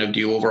decision of do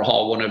you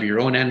overhaul one of your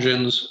own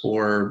engines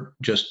or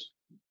just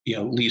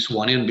lease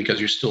one in because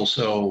you're still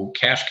so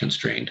cash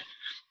constrained.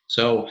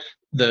 So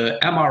the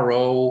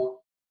MRO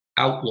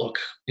outlook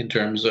in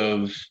terms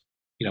of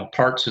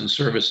parts and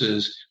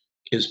services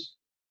is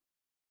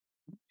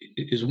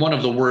one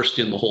of the worst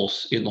in the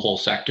whole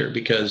sector,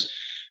 because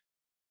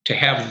to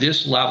have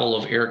this level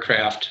of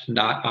aircraft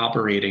not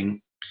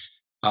operating,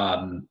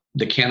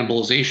 the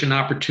cannibalization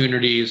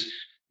opportunities,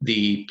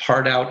 the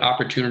part out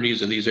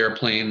opportunities of these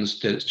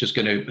airplanes that's just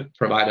going to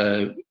provide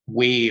a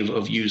wave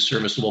of used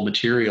serviceable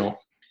material.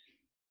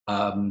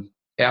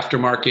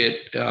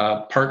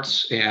 Aftermarket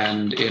parts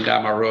and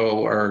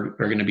MRO are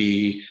going to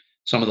be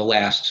some of the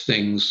last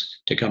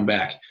things to come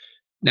back.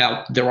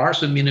 Now, there are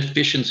some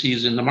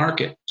inefficiencies in the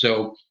market.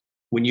 So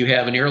when you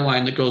have an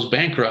airline that goes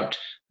bankrupt,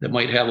 that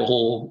might have a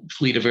whole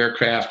fleet of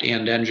aircraft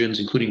and engines,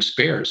 including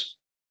spares,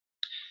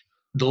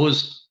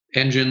 those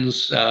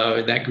engines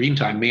in that green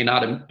time may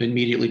not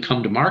immediately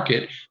come to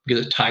market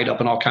because it's tied up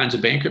in all kinds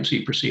of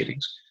bankruptcy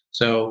proceedings.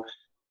 So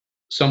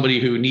somebody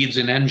who needs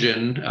an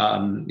engine,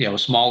 a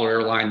smaller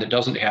airline that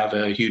doesn't have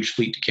a huge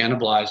fleet to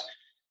cannibalize,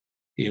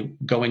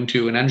 going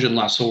to an engine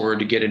lessor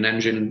to get an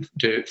engine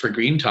for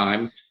green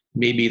time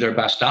may be their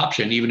best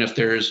option, even if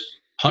there's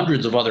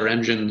hundreds of other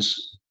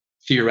engines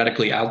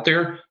theoretically out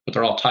there, but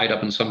they're all tied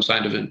up in some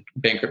kind of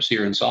bankruptcy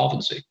or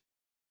insolvency.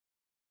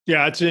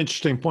 Yeah, it's an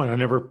interesting point. I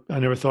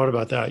never thought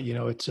about that.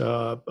 It's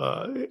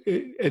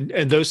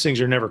and those things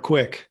are never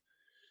quick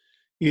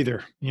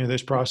either.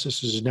 Those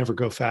processes never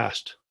go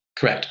fast.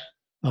 Correct.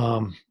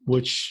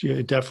 Which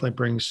definitely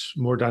brings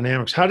more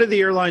dynamics. How do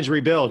the airlines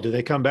rebuild? Do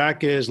they come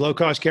back as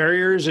low-cost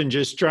carriers and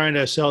just trying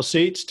to sell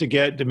seats to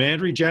get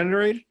demand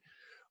regenerated?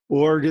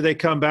 Or do they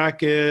come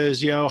back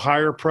as,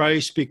 higher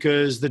price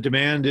because the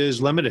demand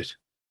is limited?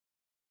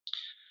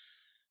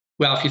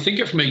 Well, if you think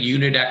of it from a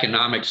unit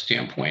economic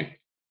standpoint,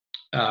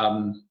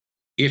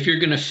 if you're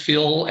going to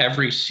fill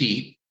every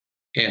seat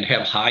and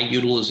have high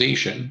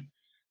utilization,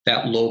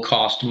 that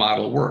low-cost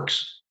model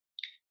works.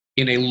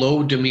 In a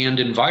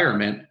low-demand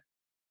environment,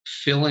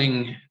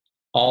 filling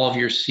all of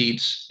your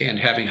seats and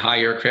having high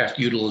aircraft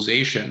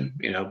utilization,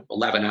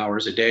 11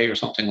 hours a day or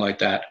something like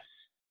that,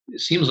 it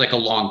seems like a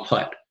long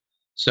putt.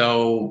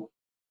 So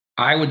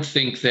I would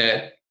think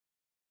that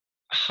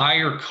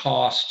higher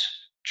cost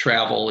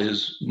travel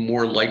is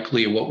more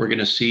likely what we're going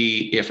to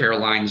see if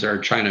airlines are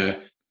trying to,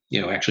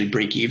 actually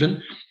break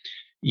even.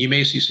 You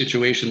may see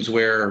situations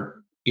where,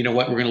 we're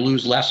going to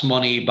lose less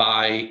money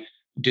by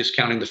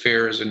discounting the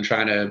fares and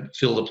trying to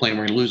fill the plane.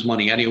 We're going to lose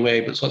money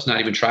anyway, but so let's not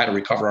even try to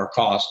recover our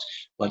cost.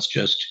 Let's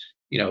just,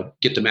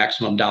 get the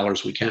maximum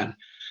dollars we can.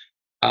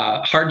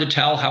 Hard to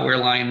tell how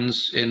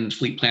airlines and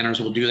fleet planners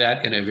will do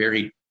that in a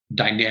very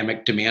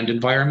dynamic demand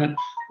environment.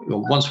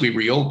 Once we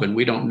reopen,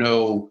 we don't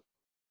know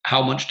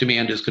how much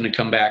demand is going to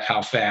come back,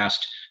 how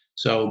fast.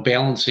 So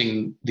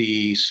balancing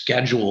the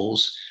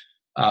schedules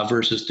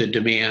versus the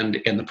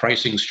demand and the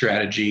pricing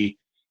strategy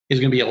is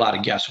going to be a lot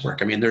of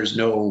guesswork. I mean, there's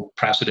no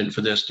precedent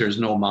for this. There's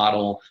no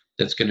model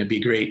that's going to be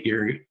great.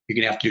 You're going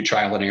to have to do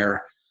trial and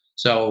error.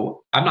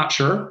 So I'm not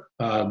sure.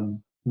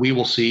 We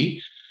will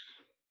see.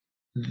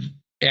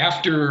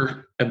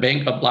 After a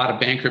lot of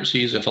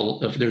bankruptcies, if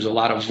there's a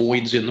lot of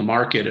voids in the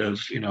market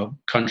of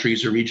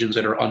countries or regions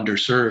that are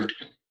underserved,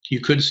 you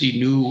could see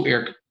new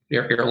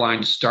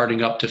airlines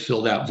starting up to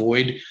fill that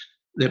void.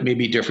 That may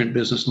be different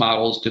business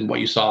models than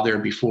what you saw there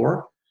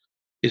before.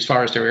 As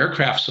far as their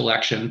aircraft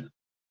selection,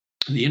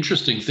 the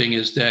interesting thing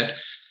is that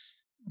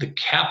the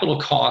capital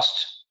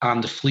cost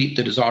on the fleet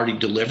that is already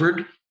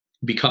delivered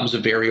becomes a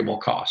variable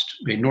cost.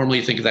 I mean, normally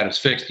you think of that as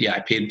fixed. Yeah, I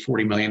paid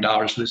 $40 million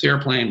for this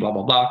airplane, blah,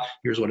 blah, blah.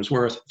 Here's what it's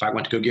worth. If I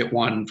went to go get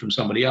one from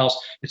somebody else,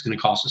 it's going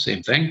to cost the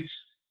same thing.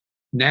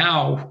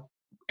 Now,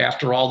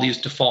 after all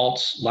these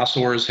defaults,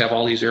 lessors have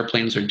all these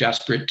airplanes they're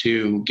desperate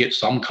to get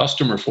some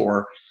customer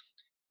for.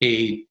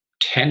 A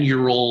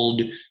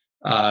 10-year-old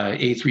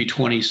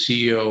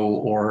A320ceo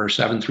or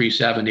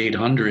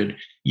 737-800,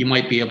 you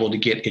might be able to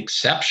get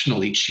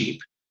exceptionally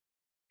cheap.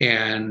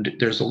 And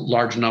there's a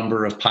large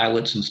number of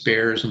pilots and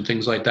spares and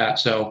things like that.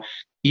 So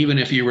even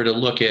if you were to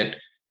look at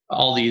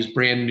all these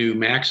brand new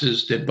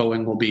Maxes that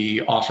Boeing will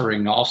be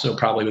offering, also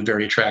probably with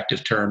very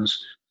attractive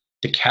terms,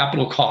 the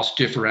capital cost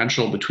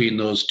differential between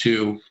those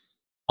two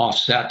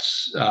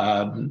offsets,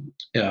 the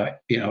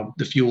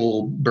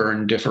fuel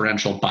burn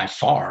differential by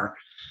far.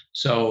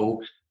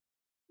 So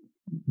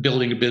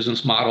building a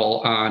business model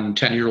on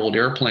 10-year-old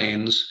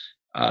airplanes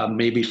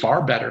may be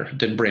far better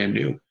than brand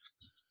new.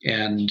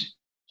 And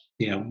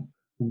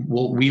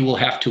we will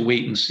have to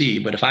wait and see.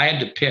 But if I had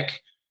to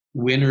pick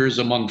winners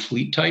among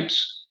fleet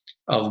types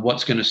of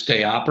what's going to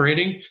stay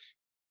operating,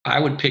 I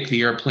would pick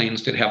the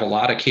airplanes that have a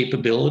lot of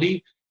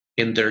capability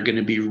and they're going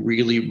to be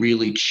really,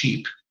 really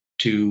cheap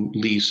to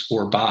lease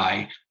or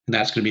buy. And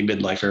that's going to be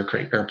midlife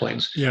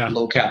airplanes,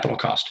 low capital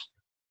cost.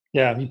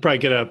 Yeah, you probably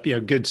get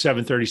a good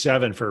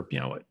 737 for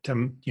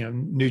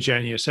new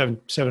gen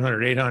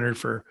 700 800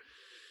 for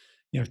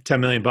 $10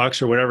 million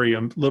or whatever,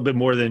 a little bit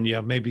more than,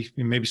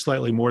 maybe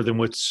slightly more than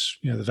what's,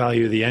 the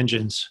value of the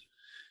engines.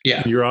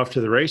 Yeah. And you're off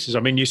to the races. I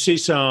mean, you see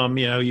some,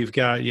 you've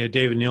got,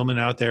 David Neilman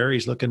out there.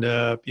 He's looking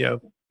to,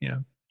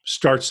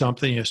 start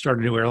something, start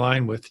a new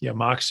airline with,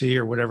 Moxie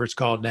or whatever it's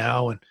called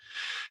now. And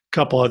a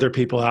couple other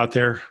people out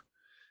there,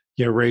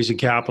 raising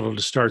capital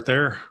to start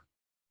their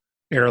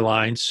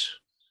airlines.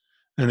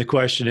 And the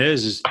question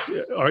is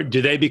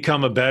do they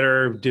become a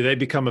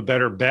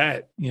better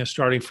bet,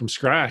 starting from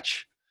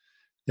scratch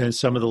than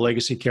some of the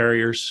legacy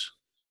carriers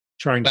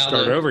trying to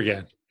start over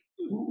again?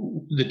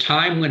 the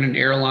time when an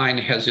airline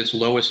has its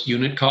lowest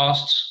unit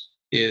costs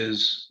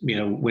is,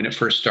 when it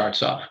first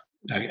starts up.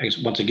 I guess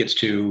once it gets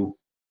to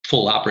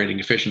full operating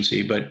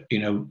efficiency, but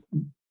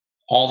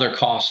all their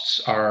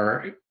costs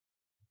are,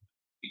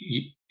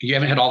 you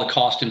haven't had all the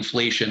cost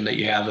inflation that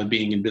you have of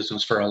being in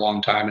business for a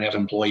long time and have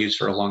employees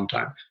for a long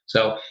time.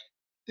 So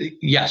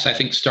yes, I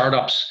think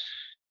startups,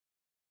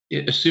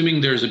 assuming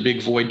there's a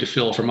big void to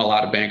fill from a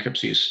lot of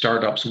bankruptcies,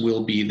 startups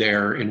will be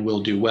there and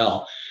will do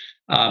well.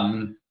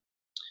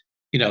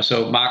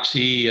 So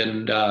Moxie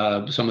and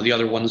some of the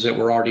other ones that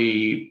were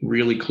already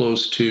really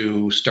close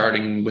to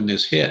starting when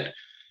this hit,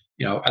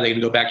 are they going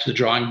to go back to the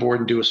drawing board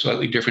and do a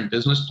slightly different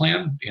business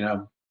plan?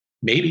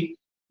 Maybe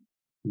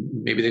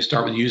they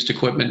start with used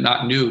equipment,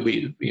 not new.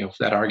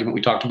 That argument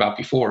we talked about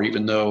before,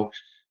 even though,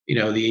 the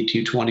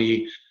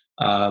A220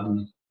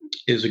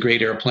 is a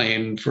great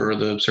airplane for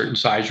the certain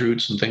size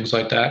routes and things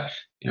like that.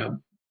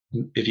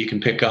 If you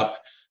can pick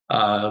up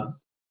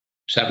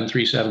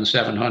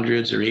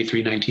 737-700s or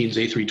A319s,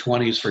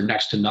 A320s for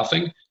next to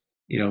nothing,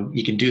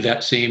 you can do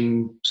that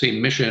same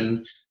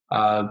mission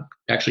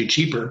actually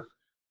cheaper.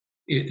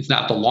 It's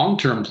not the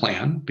long-term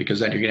plan,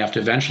 because then you're going to have to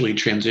eventually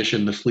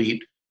transition the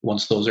fleet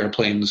once those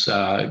airplanes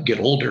get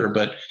older.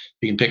 But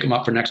you can pick them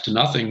up for next to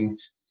nothing.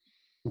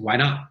 Why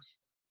not?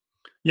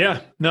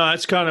 Yeah, no,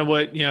 that's kind of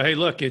what, hey,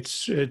 look,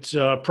 it's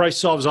price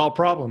solves all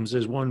problems,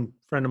 as one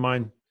friend of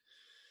mine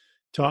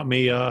taught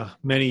me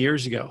many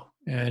years ago.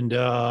 And,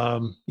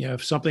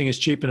 if something is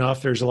cheap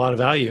enough, there's a lot of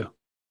value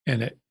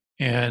in it.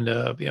 And,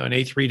 an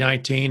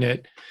A319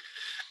 at,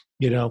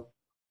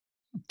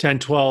 10,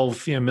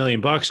 12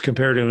 million bucks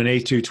compared to an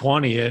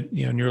A220 at,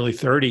 nearly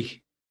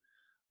 30.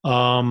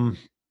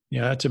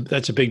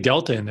 That's a big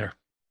delta in there.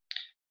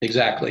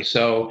 Exactly.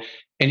 So,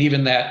 and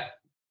even that,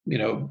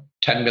 $10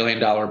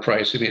 million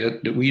price,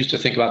 we used to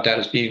think about that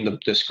as being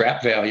the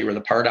scrap value or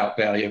the part out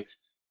value.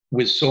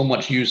 With so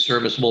much used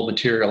serviceable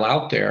material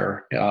out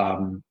there,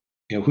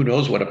 who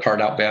knows what a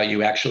part out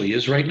value actually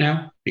is right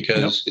now,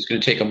 because It's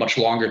going to take a much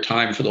longer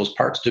time for those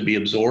parts to be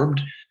absorbed.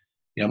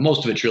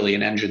 Most of it's really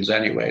in engines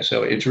anyway.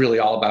 So it's really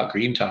all about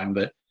green time.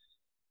 But,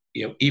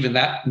 even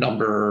that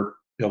number,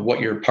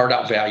 what your part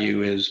out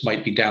value is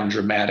might be down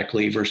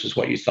dramatically versus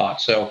what you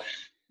thought. So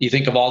you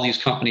think of all these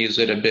companies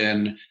that have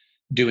been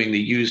doing the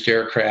used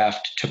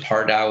aircraft to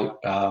part out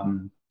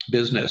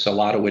business, a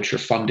lot of which are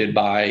funded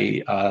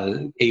by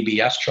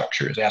ABS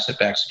structures,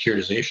 asset-backed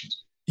securitizations.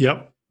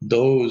 Yep.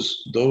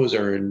 Those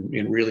are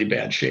in really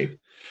bad shape.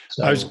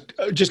 So, I was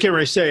just getting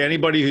ready to say,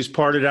 anybody who's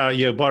parted out,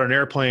 bought an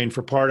airplane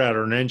for part out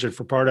or an engine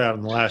for part out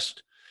in the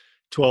last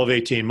 12,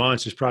 18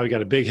 months has probably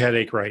got a big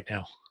headache right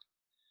now.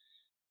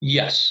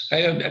 Yes.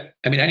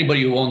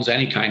 Anybody who owns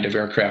any kind of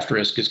aircraft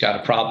risk has got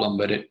a problem,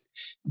 but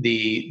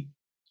the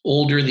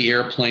older the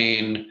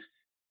airplane,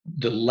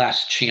 the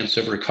less chance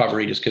of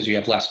recovery, just because you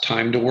have less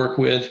time to work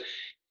with,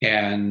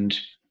 and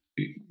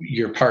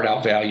your part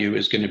out value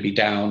is going to be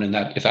down. And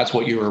that, if that's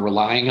what you were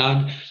relying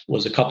on,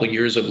 was a couple of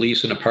years of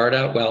lease and a part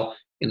out, well,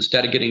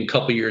 instead of getting a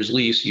couple of years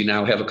lease, you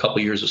now have a couple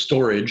of years of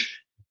storage,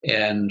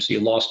 and so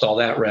you lost all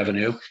that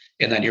revenue.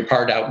 And then your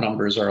part out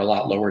numbers are a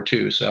lot lower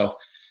too. So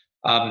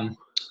a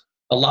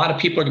lot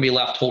of people are going to be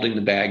left holding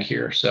the bag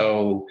here.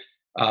 So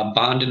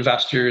bond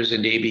investors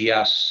and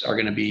ABS are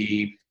going to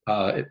be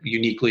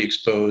uniquely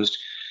exposed.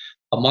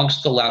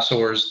 Amongst the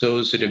lessors,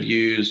 those that have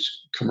used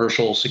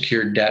commercial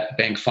secured debt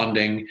bank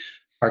funding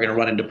are going to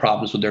run into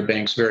problems with their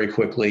banks very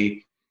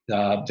quickly.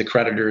 The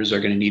creditors are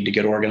going to need to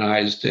get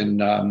organized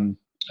and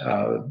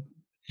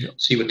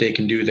see what they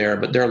can do there,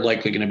 but they're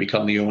likely going to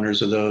become the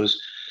owners of those.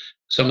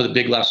 Some of the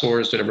big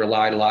lessors that have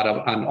relied a lot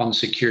on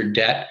unsecured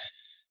debt,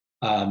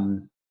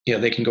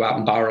 they can go out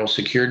and borrow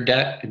secured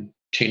debt and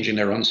changing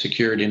their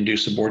unsecured into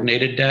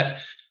subordinated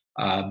debt.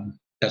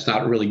 That's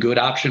not a really good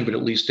option, but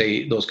at least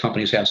those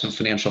companies have some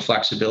financial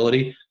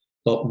flexibility.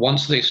 But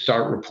once they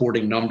start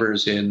reporting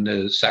numbers in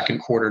the second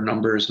quarter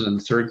numbers and then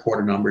the third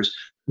quarter numbers,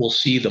 we'll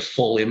see the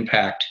full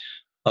impact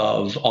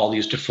of all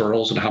these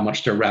deferrals and how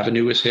much their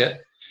revenue is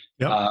hit.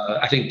 Yep.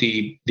 I think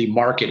the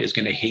market is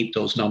going to hate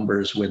those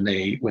numbers when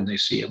they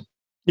see them.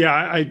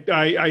 Yeah,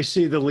 I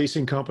see the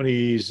leasing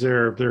companies,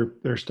 their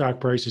stock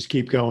prices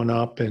keep going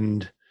up,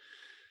 and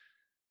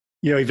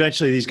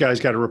eventually these guys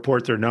got to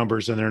report their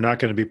numbers, and they're not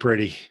going to be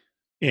pretty.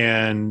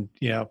 And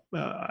I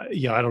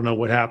don't know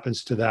what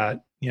happens to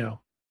that,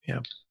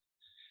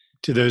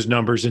 to those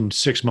numbers in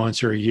 6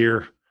 months or a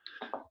year.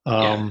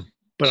 But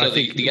so I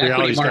think the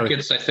equity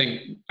markets, I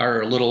think,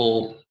 are a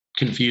little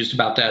confused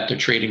about that. They're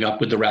trading up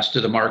with the rest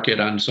of the market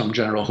on some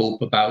general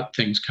hope about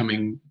things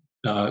coming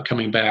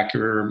back,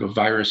 or a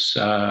virus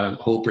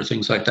hope or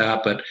things like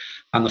that. But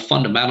on the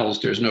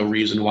fundamentals, there's no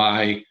reason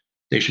why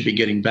they should be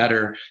getting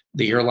better.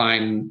 The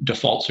airline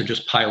defaults are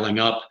just piling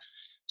up.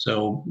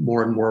 So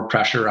more and more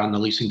pressure on the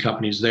leasing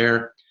companies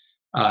there.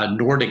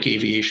 Nordic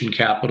Aviation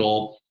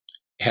Capital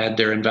had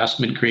their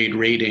investment grade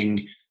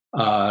rating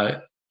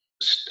on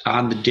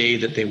the day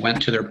that they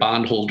went to their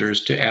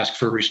bondholders to ask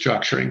for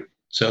restructuring.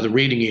 So the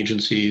rating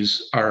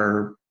agencies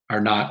are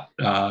not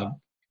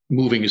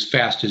moving as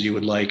fast as you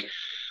would like.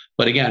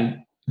 But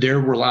again, they're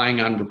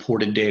relying on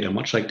reported data,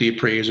 much like the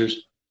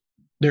appraisers.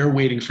 They're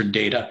waiting for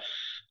data.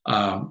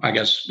 I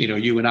guess,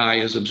 you and I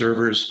as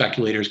observers,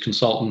 speculators,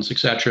 consultants, et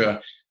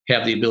cetera,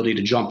 have the ability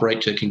to jump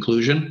right to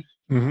conclusion.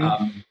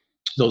 Mm-hmm.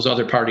 Those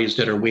other parties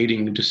that are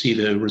waiting to see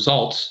the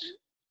results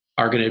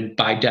are going to,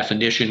 by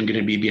definition, going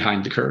to be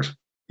behind the curve.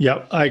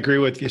 Yep, I agree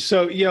with you.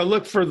 So,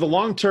 look, for the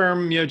long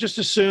term, just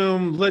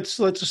assume, let's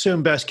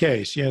assume best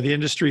case, the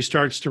industry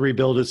starts to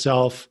rebuild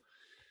itself,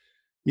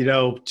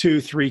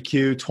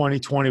 3Q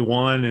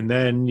 2021, and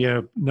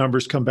then,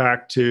 numbers come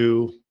back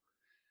to,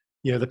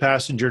 the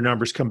passenger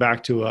numbers come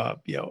back to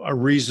a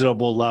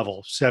reasonable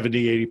level,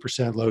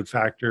 70-80% load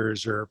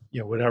factors, or,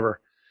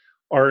 whatever.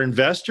 Are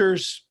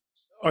investors,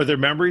 are their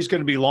memories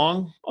going to be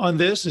long on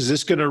this? Is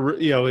this going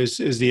to,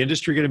 is the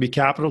industry going to be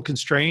capital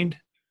constrained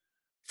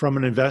from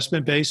an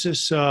investment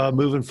basis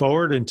moving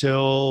forward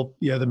until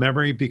the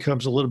memory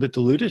becomes a little bit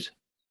diluted?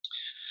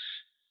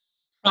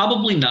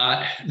 Probably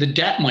not. The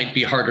debt might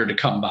be harder to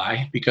come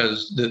by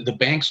because the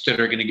banks that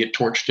are going to get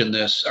torched in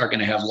this are going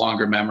to have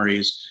longer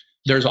memories.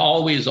 There's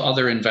always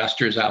other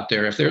investors out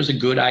there. If there's a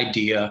good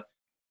idea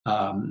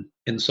and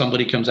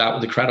somebody comes out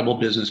with a credible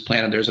business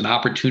plan and there's an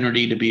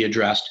opportunity to be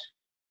addressed,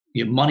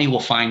 money will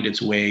find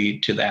its way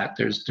to that.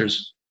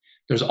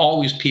 There's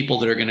always people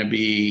that are going to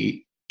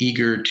be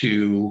eager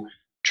to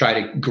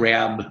try to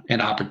grab an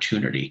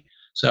opportunity.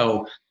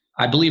 So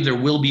I believe there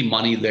will be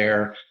money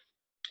there.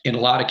 In a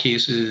lot of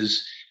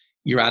cases,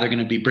 you're either going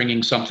to be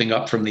bringing something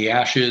up from the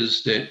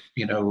ashes that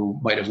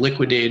might have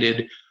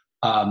liquidated,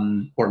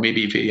 or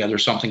maybe if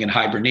there's something in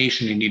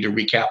hibernation, you need to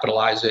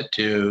recapitalize it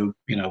to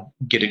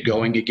get it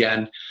going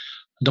again.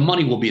 The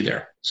money will be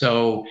there.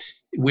 So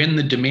when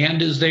the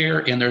demand is there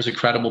and there's a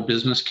credible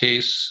business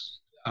case,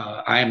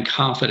 I am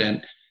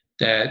confident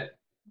that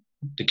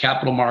the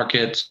capital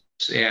markets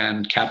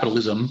and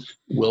capitalism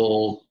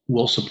will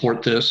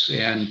support this,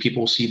 and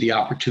people see the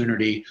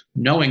opportunity,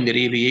 knowing that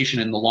aviation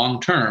in the long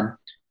term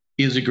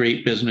is a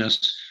great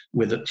business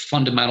with a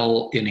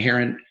fundamental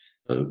inherent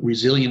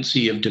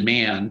resiliency of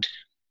demand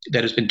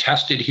that has been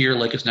tested here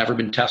like it's never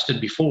been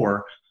tested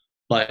before.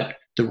 But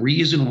the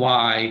reason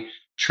why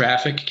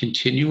traffic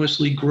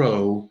continuously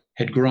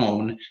had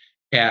grown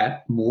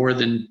at more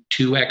than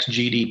 2x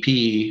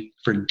GDP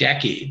for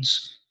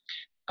decades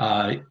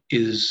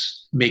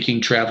is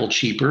making travel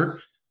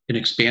cheaper, an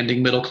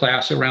expanding middle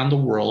class around the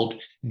world,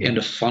 and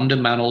a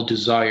fundamental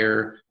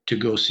desire to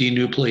go see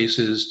new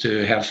places,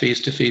 to have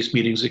face-to-face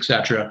meetings, et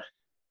cetera.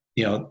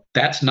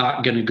 That's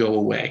not going to go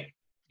away.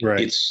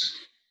 Right.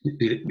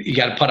 You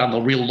got to put on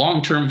the real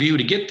long-term view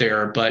to get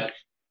there, but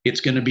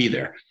it's going to be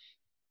there.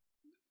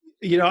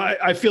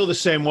 I feel the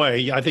same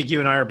way. I think you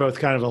and I are both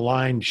kind of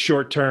aligned.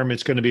 Short term,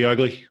 it's going to be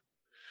ugly.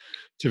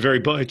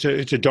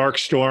 It's a dark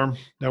storm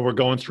that we're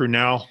going through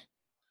now.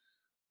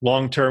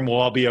 Long term, we'll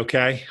all be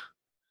okay.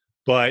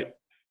 But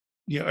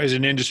as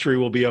an industry,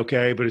 we'll be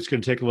okay. But it's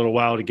going to take a little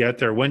while to get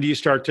there. When do you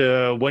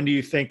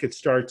think it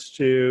starts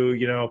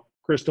to,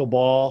 crystal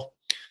ball?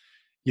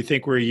 You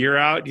think we're a year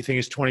out? You think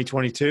it's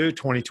 2022,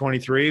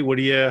 2023?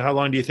 How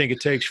long do you think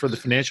it takes for the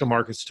financial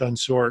markets to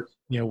unsort,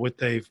 what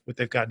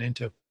they've gotten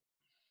into?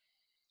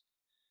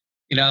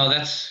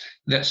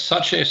 That's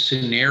such a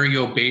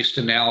scenario-based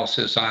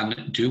analysis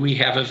on, do we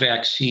have a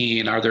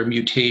vaccine? Are there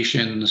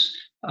mutations?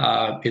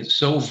 It's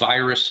so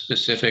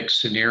virus-specific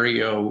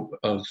scenario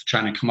of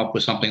trying to come up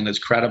with something that's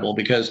credible,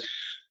 because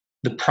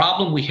the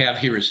problem we have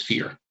here is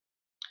fear.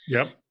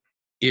 Yep.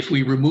 If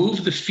we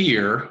remove the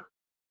fear,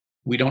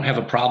 we don't have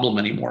a problem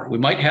anymore. We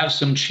might have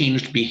some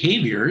changed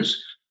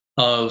behaviors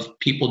of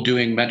people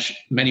doing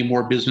many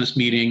more business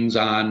meetings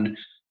on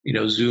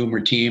Zoom or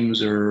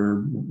Teams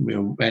or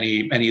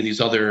any of these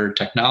other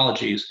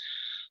technologies.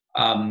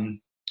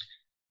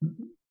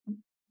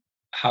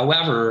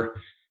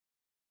 However,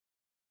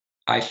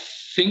 I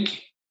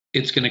think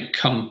it's going to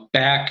come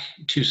back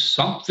to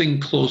something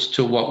close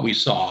to what we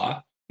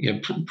saw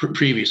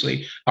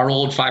previously. Our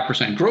old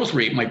 5% growth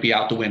rate might be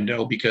out the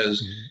window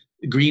because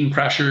green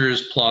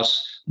pressures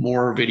plus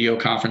more video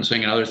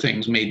conferencing and other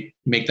things may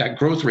make that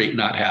growth rate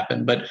not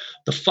happen. But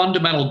the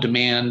fundamental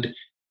demand,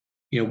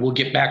 we'll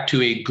get back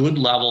to a good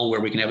level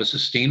where we can have a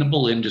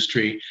sustainable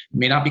industry. It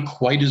may not be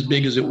quite as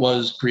big as it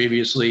was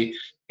previously.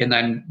 And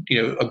then,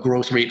 a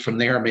growth rate from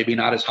there, maybe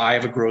not as high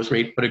of a growth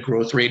rate, but a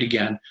growth rate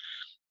again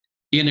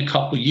in a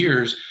couple of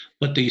years.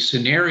 But the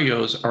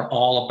scenarios are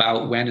all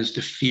about, when is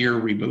the fear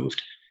removed?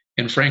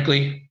 And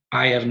frankly,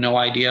 I have no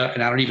idea.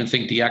 And I don't even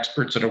think the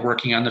experts that are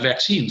working on the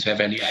vaccines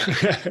have any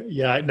idea.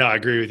 Yeah, no, I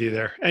agree with you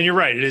there. And you're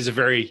right. It is a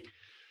very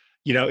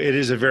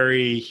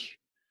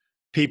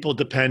people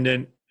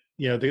dependent.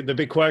 The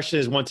big question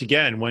is, once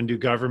again, when do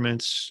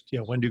governments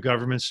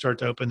start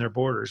to open their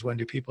borders? When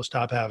do people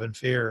stop having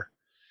fear?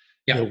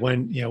 Yeah.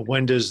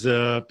 When does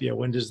the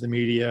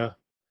media,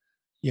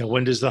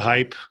 when does the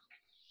hype,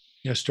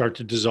 start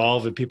to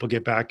dissolve and people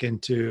get back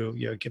into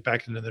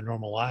their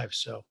normal lives?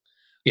 So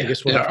I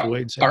guess we'll have to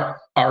wait and see.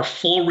 Our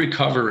full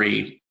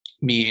recovery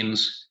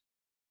means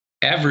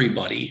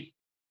everybody,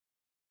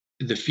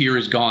 the fear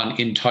is gone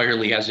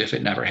entirely as if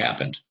it never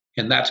happened.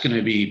 And that's going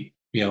to be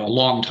a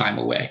long time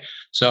away.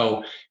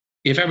 So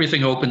if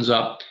everything opens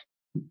up,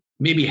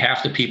 maybe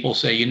half the people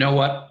say, you know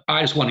what,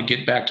 I just want to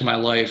get back to my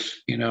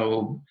life.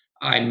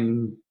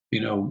 I'm,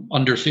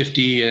 under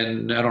 50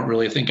 and I don't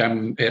really think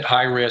I'm at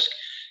high risk.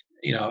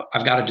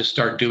 I've got to just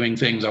start doing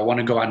things. I want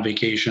to go on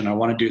vacation. I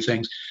want to do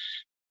things.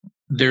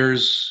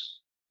 There's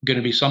going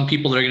to be some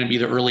people that are going to be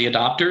the early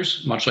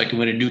adopters, much like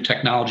when a new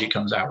technology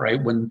comes out,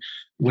 right? When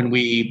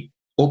we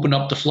open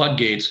up the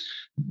floodgates,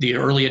 the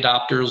early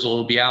adopters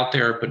will be out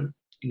there, but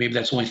maybe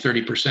that's only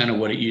 30% of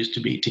what it used to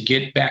be. To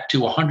get back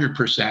to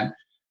 100%,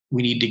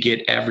 we need to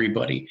get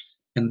everybody.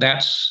 And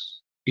that's,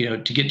 to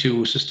get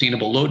to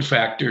sustainable load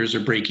factors or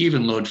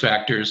break-even load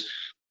factors,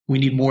 we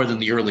need more than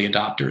the early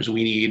adopters.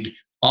 We need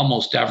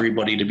almost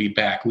everybody to be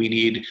back. We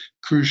need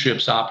cruise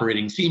ships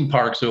operating, theme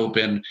parks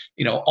open,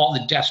 all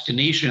the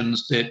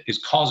destinations that is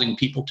causing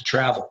people to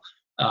travel.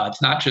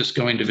 It's not just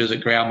going to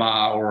visit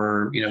grandma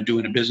or,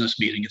 doing a business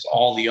meeting. It's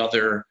all the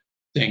other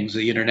things,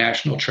 the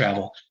international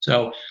travel.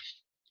 So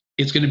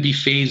it's going to be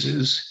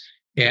phases,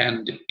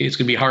 and it's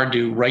going to be hard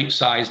to right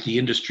size the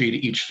industry to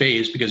each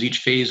phase because each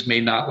phase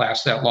may not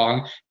last that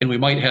long. And we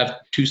might have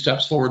 2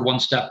 steps forward, 1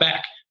 step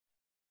back.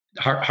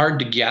 Hard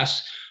to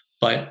guess,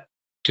 but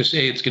to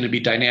say it's going to be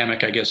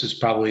dynamic, I guess, is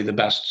probably the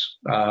best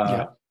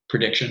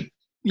prediction.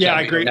 Yeah,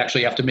 I agree. You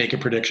actually have to make a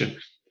prediction.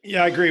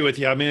 Yeah, I agree with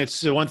you. I mean,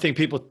 it's the one thing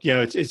people,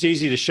 it's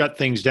easy to shut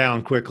things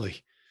down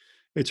quickly.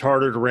 It's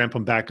harder to ramp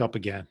them back up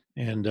again.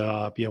 And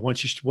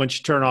once you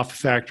turn off the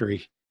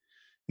factory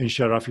and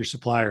shut off your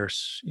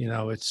suppliers,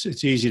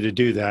 it's easy to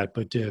do that.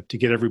 But to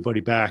get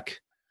everybody back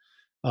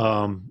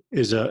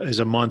is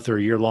a month or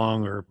year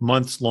long or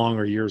months long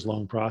or years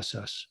long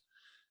process.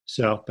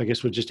 So I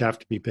guess we'll just have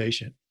to be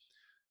patient.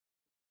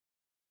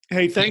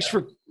 Hey, thanks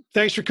for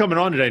coming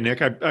on today,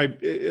 Nick. I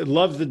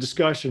love the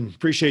discussion.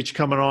 Appreciate you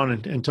coming on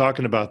and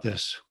talking about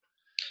this.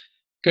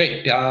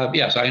 Great.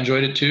 Yes, I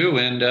enjoyed it too.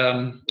 And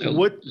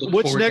look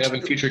forward to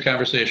having future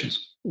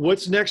conversations.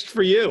 What's next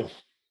for you?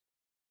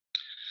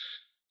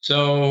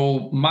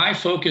 So my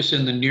focus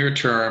in the near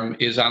term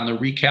is on the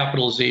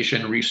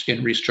recapitalization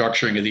and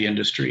restructuring of the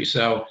industry.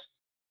 So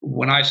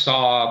when I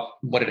saw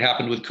what had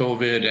happened with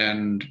COVID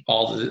and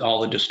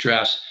all the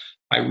distress,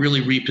 I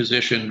really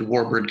repositioned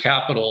Warbird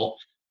Capital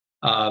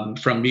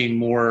from being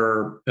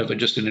more of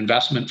just an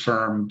investment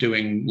firm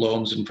doing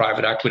loans and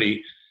private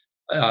equity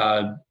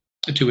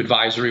to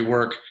advisory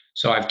work.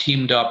 So I've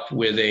teamed up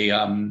with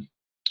a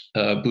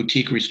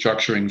boutique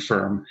restructuring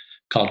firm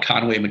called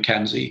Conway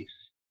McKenzie,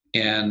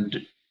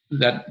 and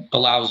that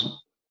allows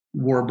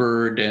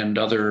Warbird and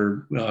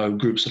other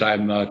groups that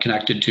I'm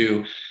connected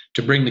to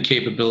bring the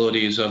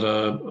capabilities of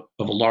a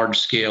large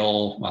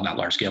scale, well, not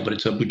large scale, but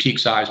it's a boutique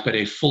size, but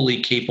a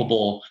fully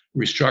capable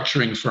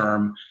restructuring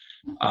firm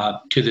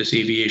to this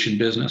aviation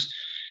business.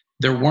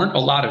 There weren't a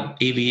lot of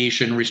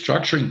aviation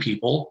restructuring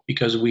people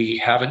because we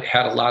haven't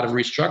had a lot of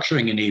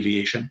restructuring in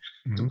aviation.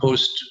 Mm-hmm. The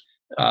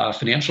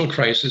post-financial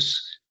crisis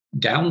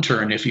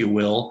downturn, if you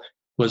will,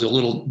 was a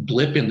little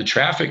blip in the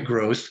traffic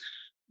growth,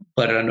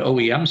 but on an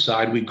OEM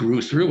side, we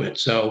grew through it.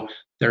 So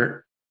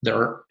there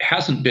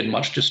hasn't been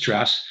much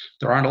distress.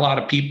 There aren't a lot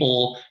of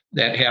people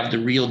that have the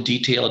real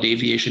detailed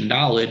aviation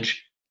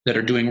knowledge that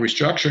are doing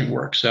restructuring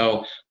work.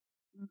 So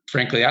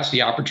frankly, that's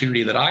the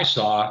opportunity that I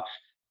saw,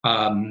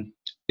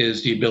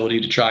 is the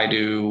ability to try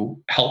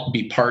to help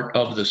be part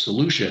of the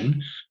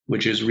solution,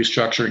 which is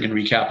restructuring and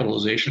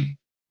recapitalization.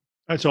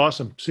 That's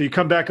awesome. So you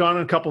come back on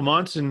in a couple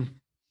months and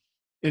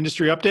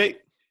industry update?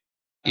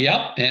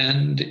 Yep,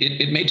 and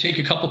it may take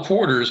a couple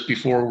quarters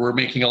before we're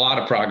making a lot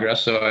of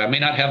progress. So I may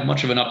not have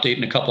much of an update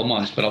in a couple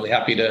months, but I'll be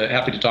happy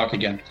to talk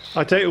again.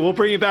 I'll tell you, we'll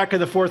bring you back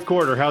in the fourth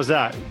quarter. How's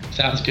that?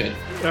 Sounds good.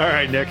 All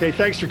right, Nick. Hey,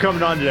 thanks for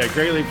coming on today.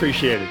 Greatly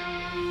appreciated.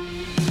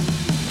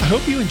 I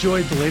hope you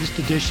enjoyed the latest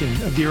edition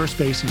of the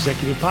Aerospace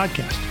Executive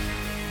Podcast.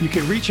 You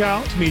can reach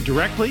out to me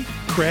directly,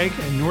 Craig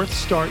at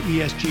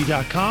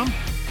NorthstarESG.com,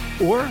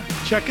 or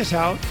check us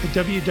out at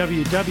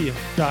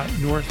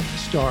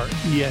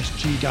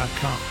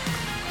www.northstaresg.com.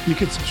 You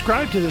can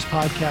subscribe to this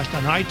podcast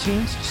on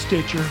iTunes,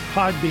 Stitcher,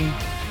 Podbean,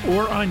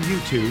 or on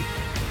YouTube.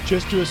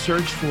 Just do a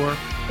search for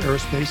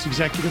Aerospace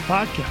Executive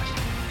Podcast.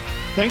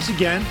 Thanks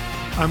again.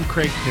 I'm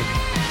Craig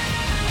Piven.